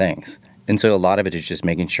the same things. And so a lot of it is just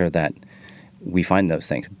making sure that we find those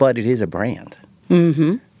things. But it is a brand.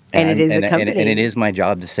 Mm-hmm. And it is a company. And it is my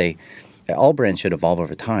job to say all brands should evolve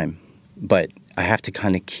over time. But I have to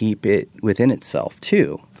kind of keep it within itself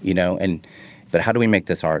too, you know. But how do we make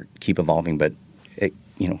this art keep evolving? But,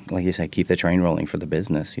 you know, like you said, keep the train rolling for the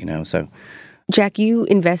business, you know, so... Jack, you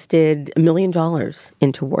invested $1 million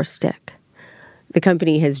into Warstic. The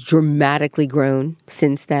company has dramatically grown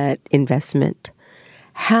since that investment.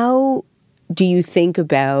 How do you think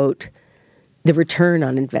about the return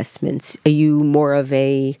on investments? Are you more of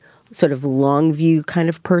a sort of long view kind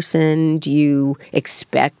of person? Do you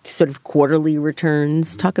expect sort of quarterly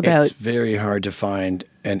returns? Talk about... It's very hard to find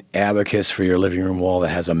an abacus for your living room wall that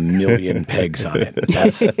has 1 million pegs on it.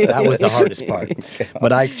 That was the hardest part.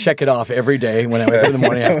 But I check it off every day. When I wake up in the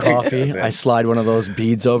morning, I have coffee. I slide one of those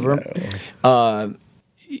beads over.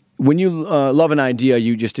 When you love an idea,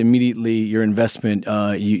 you just immediately, your investment,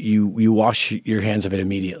 you wash your hands of it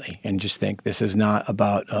immediately and just think, this is not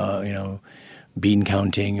about, bean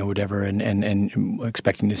counting or whatever and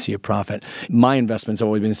expecting to see a profit. My investment's have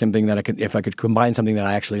always been the same thing, that if I could combine something that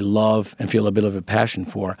I actually love and feel a bit of a passion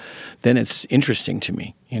for, then it's interesting to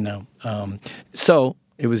me, you know. So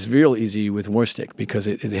it was real easy with Warstic because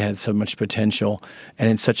it had so much potential and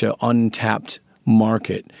it's such an untapped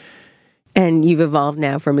market. And you've evolved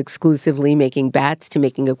now from exclusively making bats to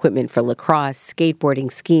making equipment for lacrosse, skateboarding,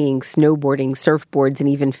 skiing, snowboarding, surfboards, and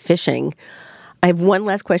even fishing. I have one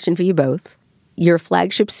last question for you both. Your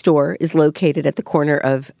flagship store is located at the corner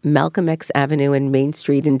of Malcolm X Avenue and Main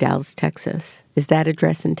Street in Dallas, Texas. Is that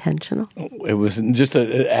address intentional? It was just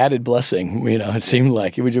an added blessing. You know, it seemed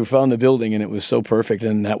like we found the building and it was so perfect,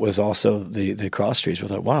 and that was also the cross streets. We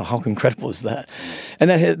thought, wow, how incredible is that? And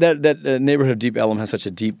that neighborhood of Deep Ellum has such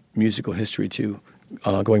a deep musical history too,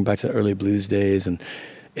 going back to the early blues days, and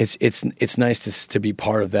it's nice to be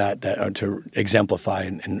part of that to exemplify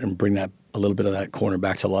and bring that a little bit of that corner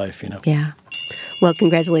back to life. You know. Yeah. Well,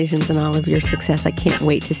 congratulations on all of your success. I can't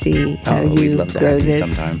wait to see how you grow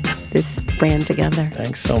this brand together.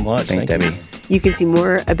 Thanks so much. Thanks, Debbie. You can see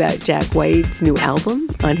more about Jack White's new album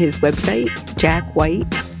on his website,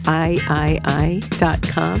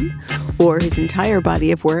 jackwhiteiii.com, or his entire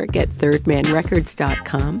body of work at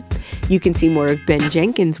thirdmanrecords.com. You can see more of Ben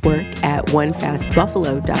Jenkins' work at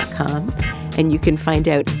onefastbuffalo.com. And you can find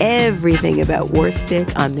out everything about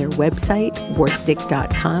Warstic on their website,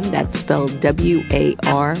 warstic.com. That's spelled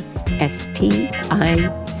WARSTIC.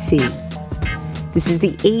 This is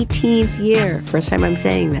the 18th year, first time I'm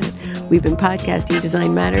saying that. We've been podcasting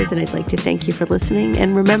Design Matters, and I'd like to thank you for listening.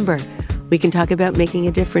 And remember, we can talk about making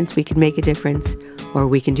a difference, we can make a difference, or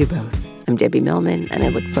we can do both. I'm Debbie Millman, and I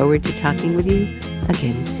look forward to talking with you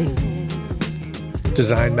again soon.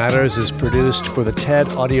 Design Matters is produced for the TED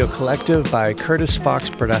Audio Collective by Curtis Fox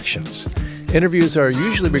Productions. Interviews are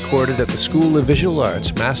usually recorded at the School of Visual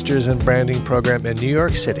Arts Masters in Branding program in New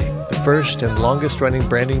York City, the first and longest-running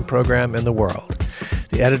branding program in the world.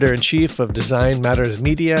 The editor-in-chief of Design Matters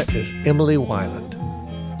Media is Emily Weiland.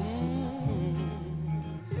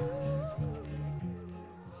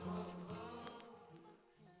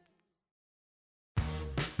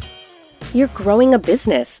 You're growing a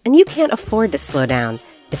business, and you can't afford to slow down.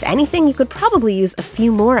 If anything, you could probably use a few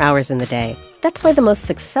more hours in the day. That's why the most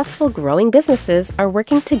successful growing businesses are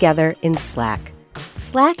working together in Slack.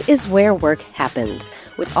 Slack is where work happens,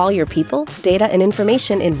 with all your people, data, and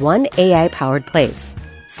information in one AI-powered place.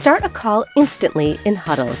 Start a call instantly in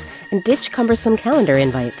huddles and ditch cumbersome calendar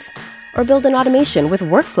invites. Or build an automation with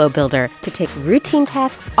Workflow Builder to take routine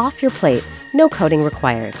tasks off your plate, no coding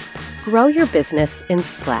required. Grow your business in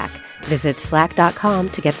Slack. Visit slack.com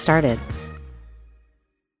to get started.